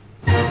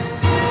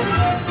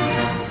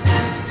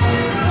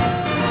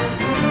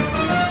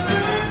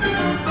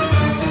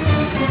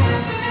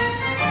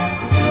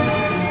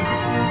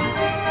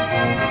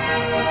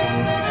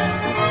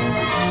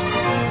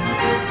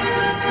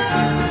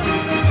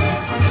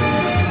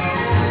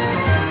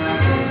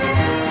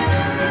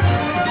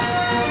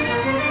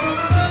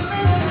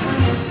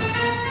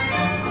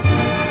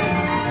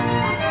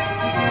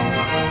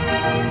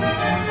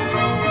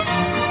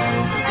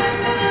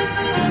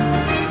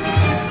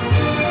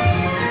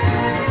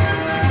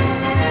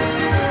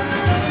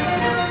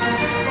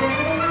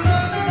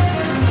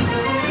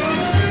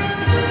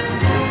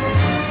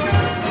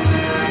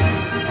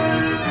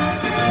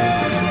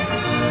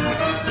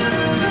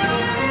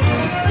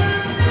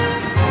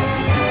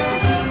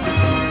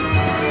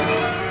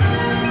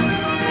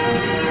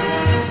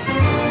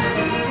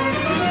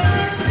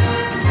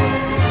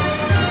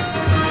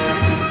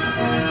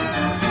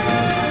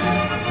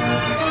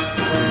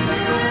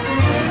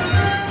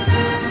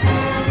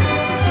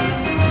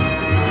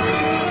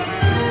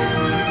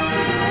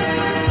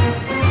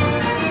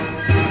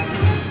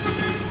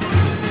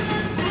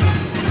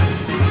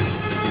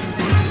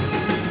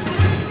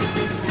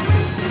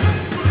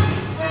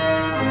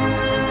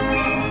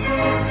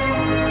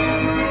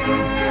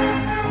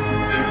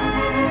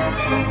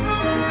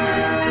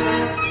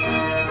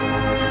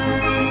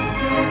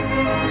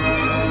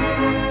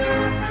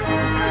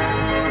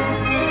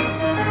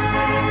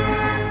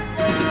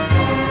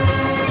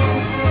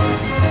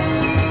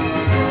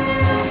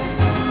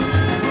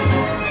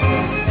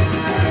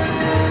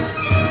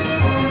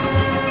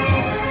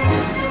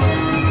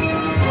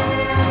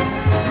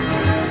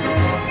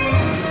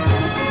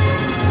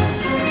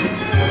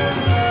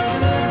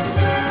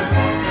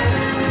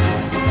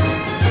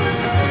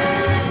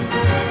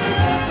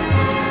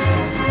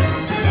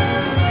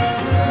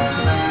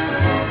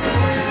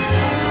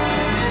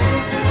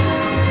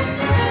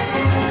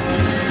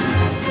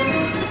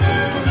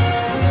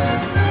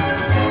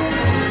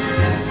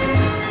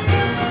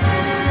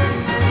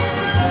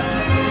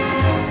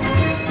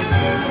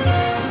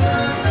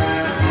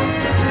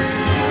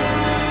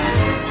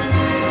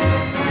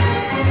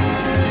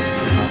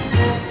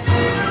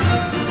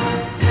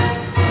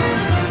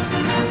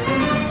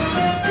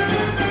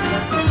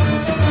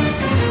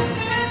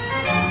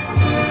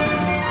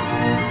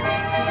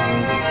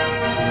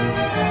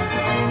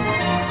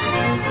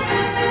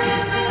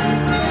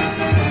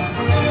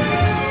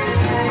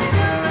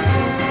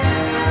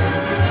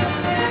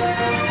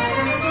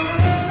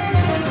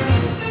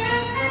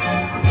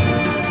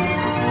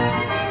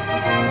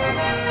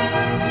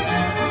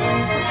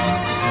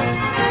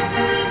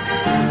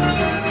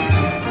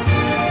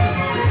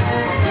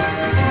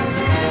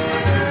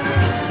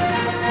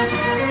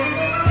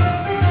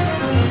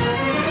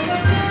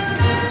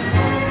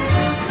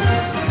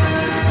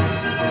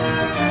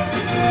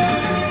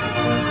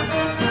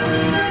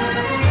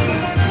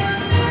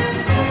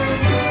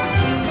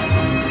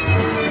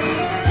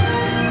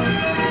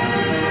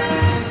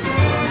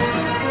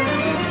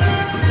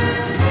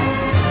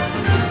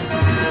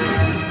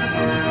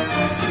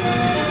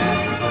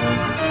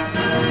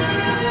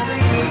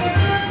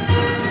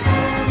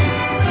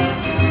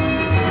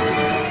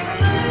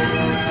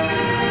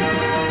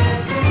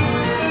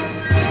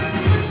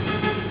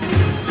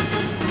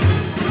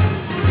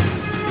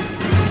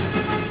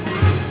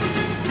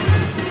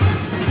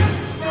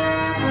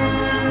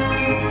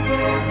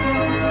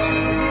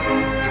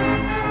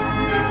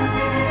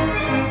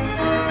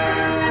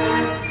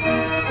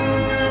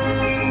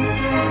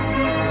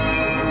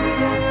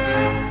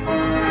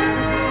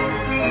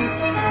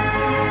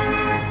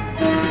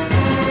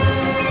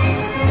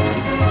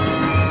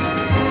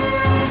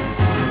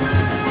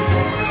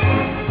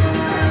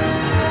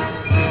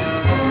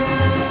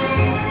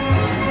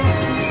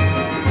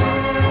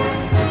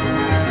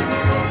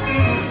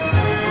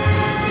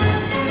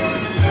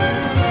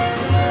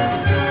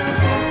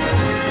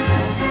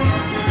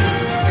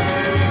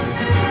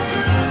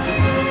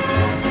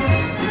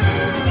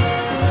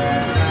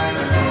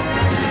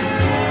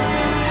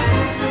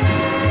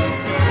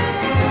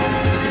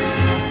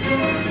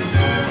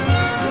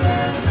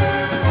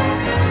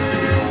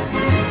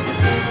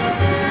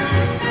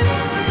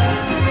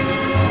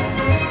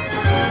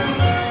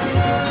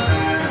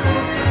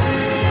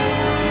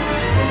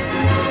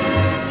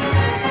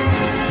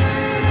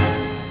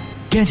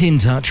 Get in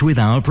touch with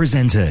our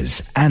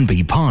presenters and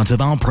be part of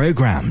our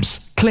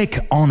programs. Click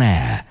on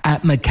air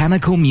at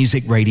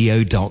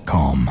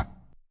mechanicalmusicradio.com.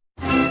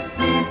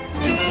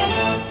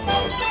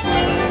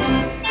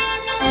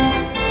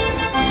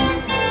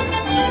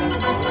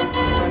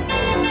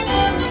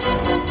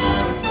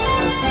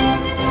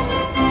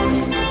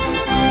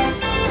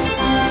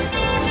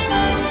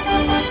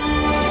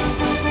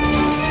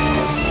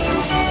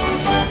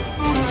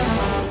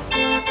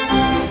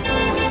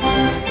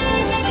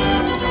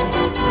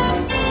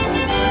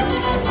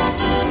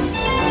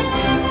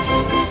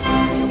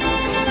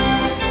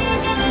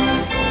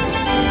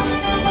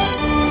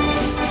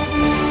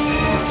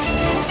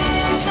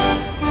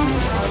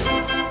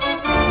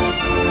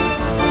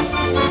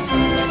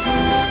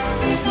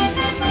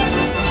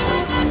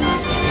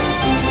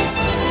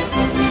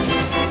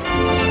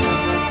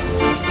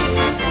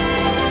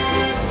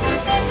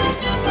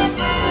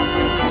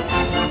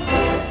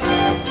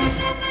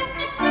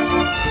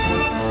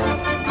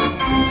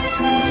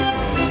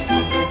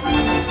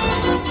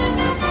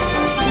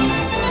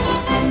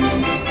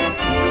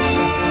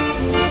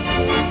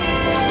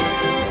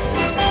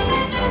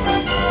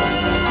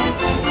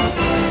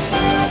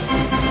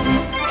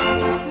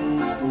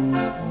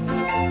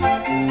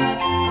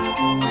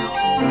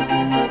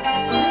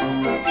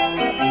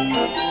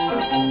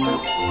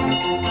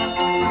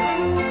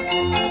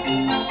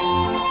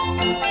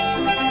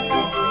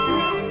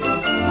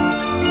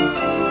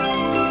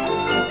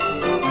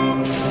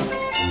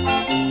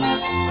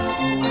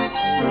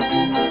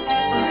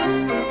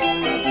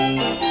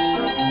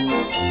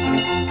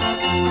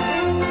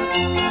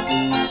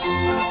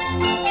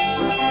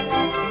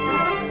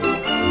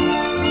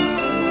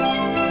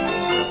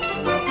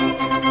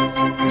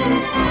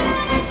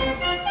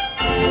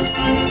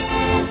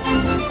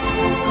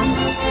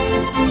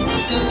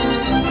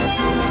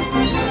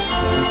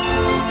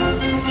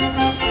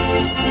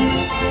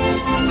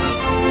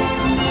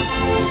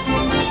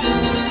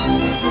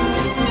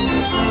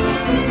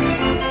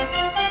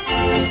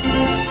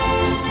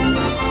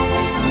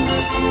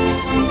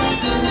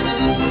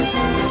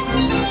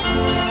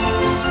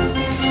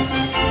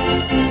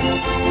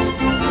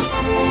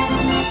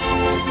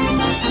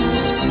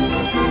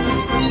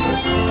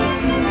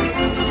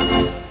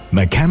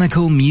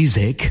 Mechanical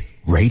Music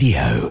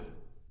Radio.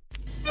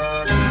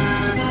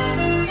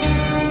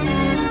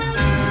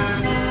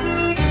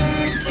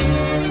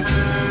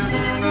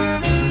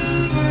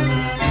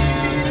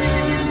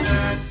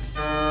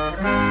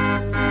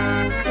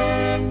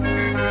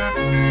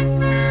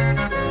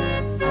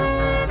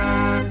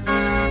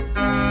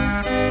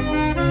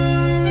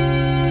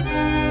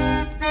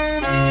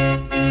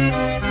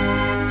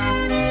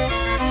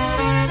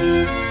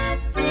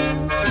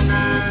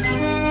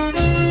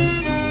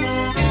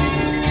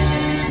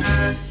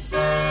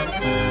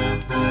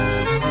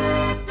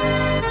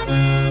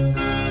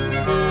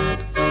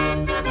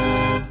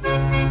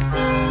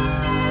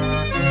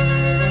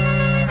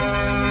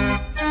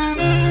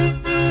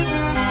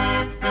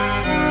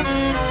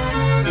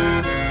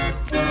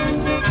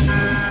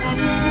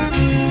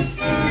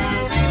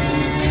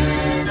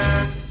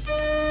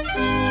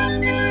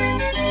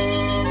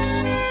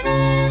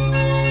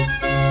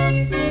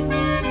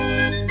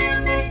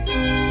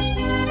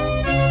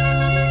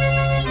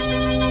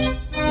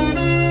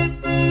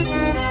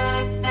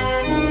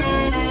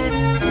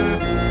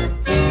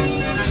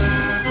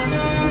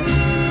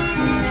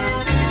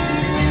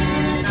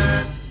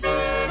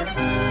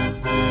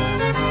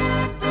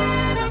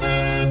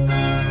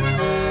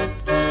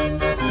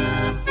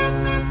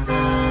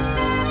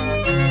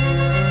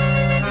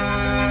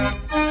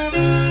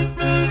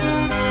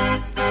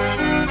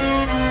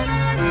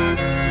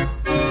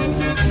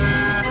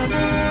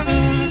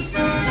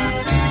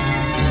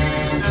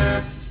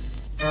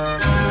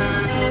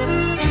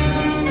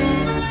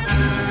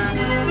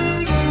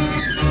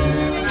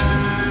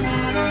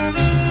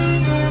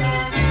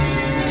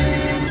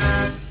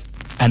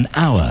 An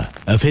hour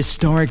of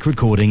historic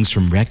recordings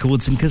from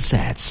records and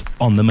cassettes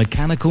on the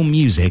Mechanical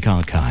Music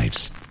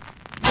Archives.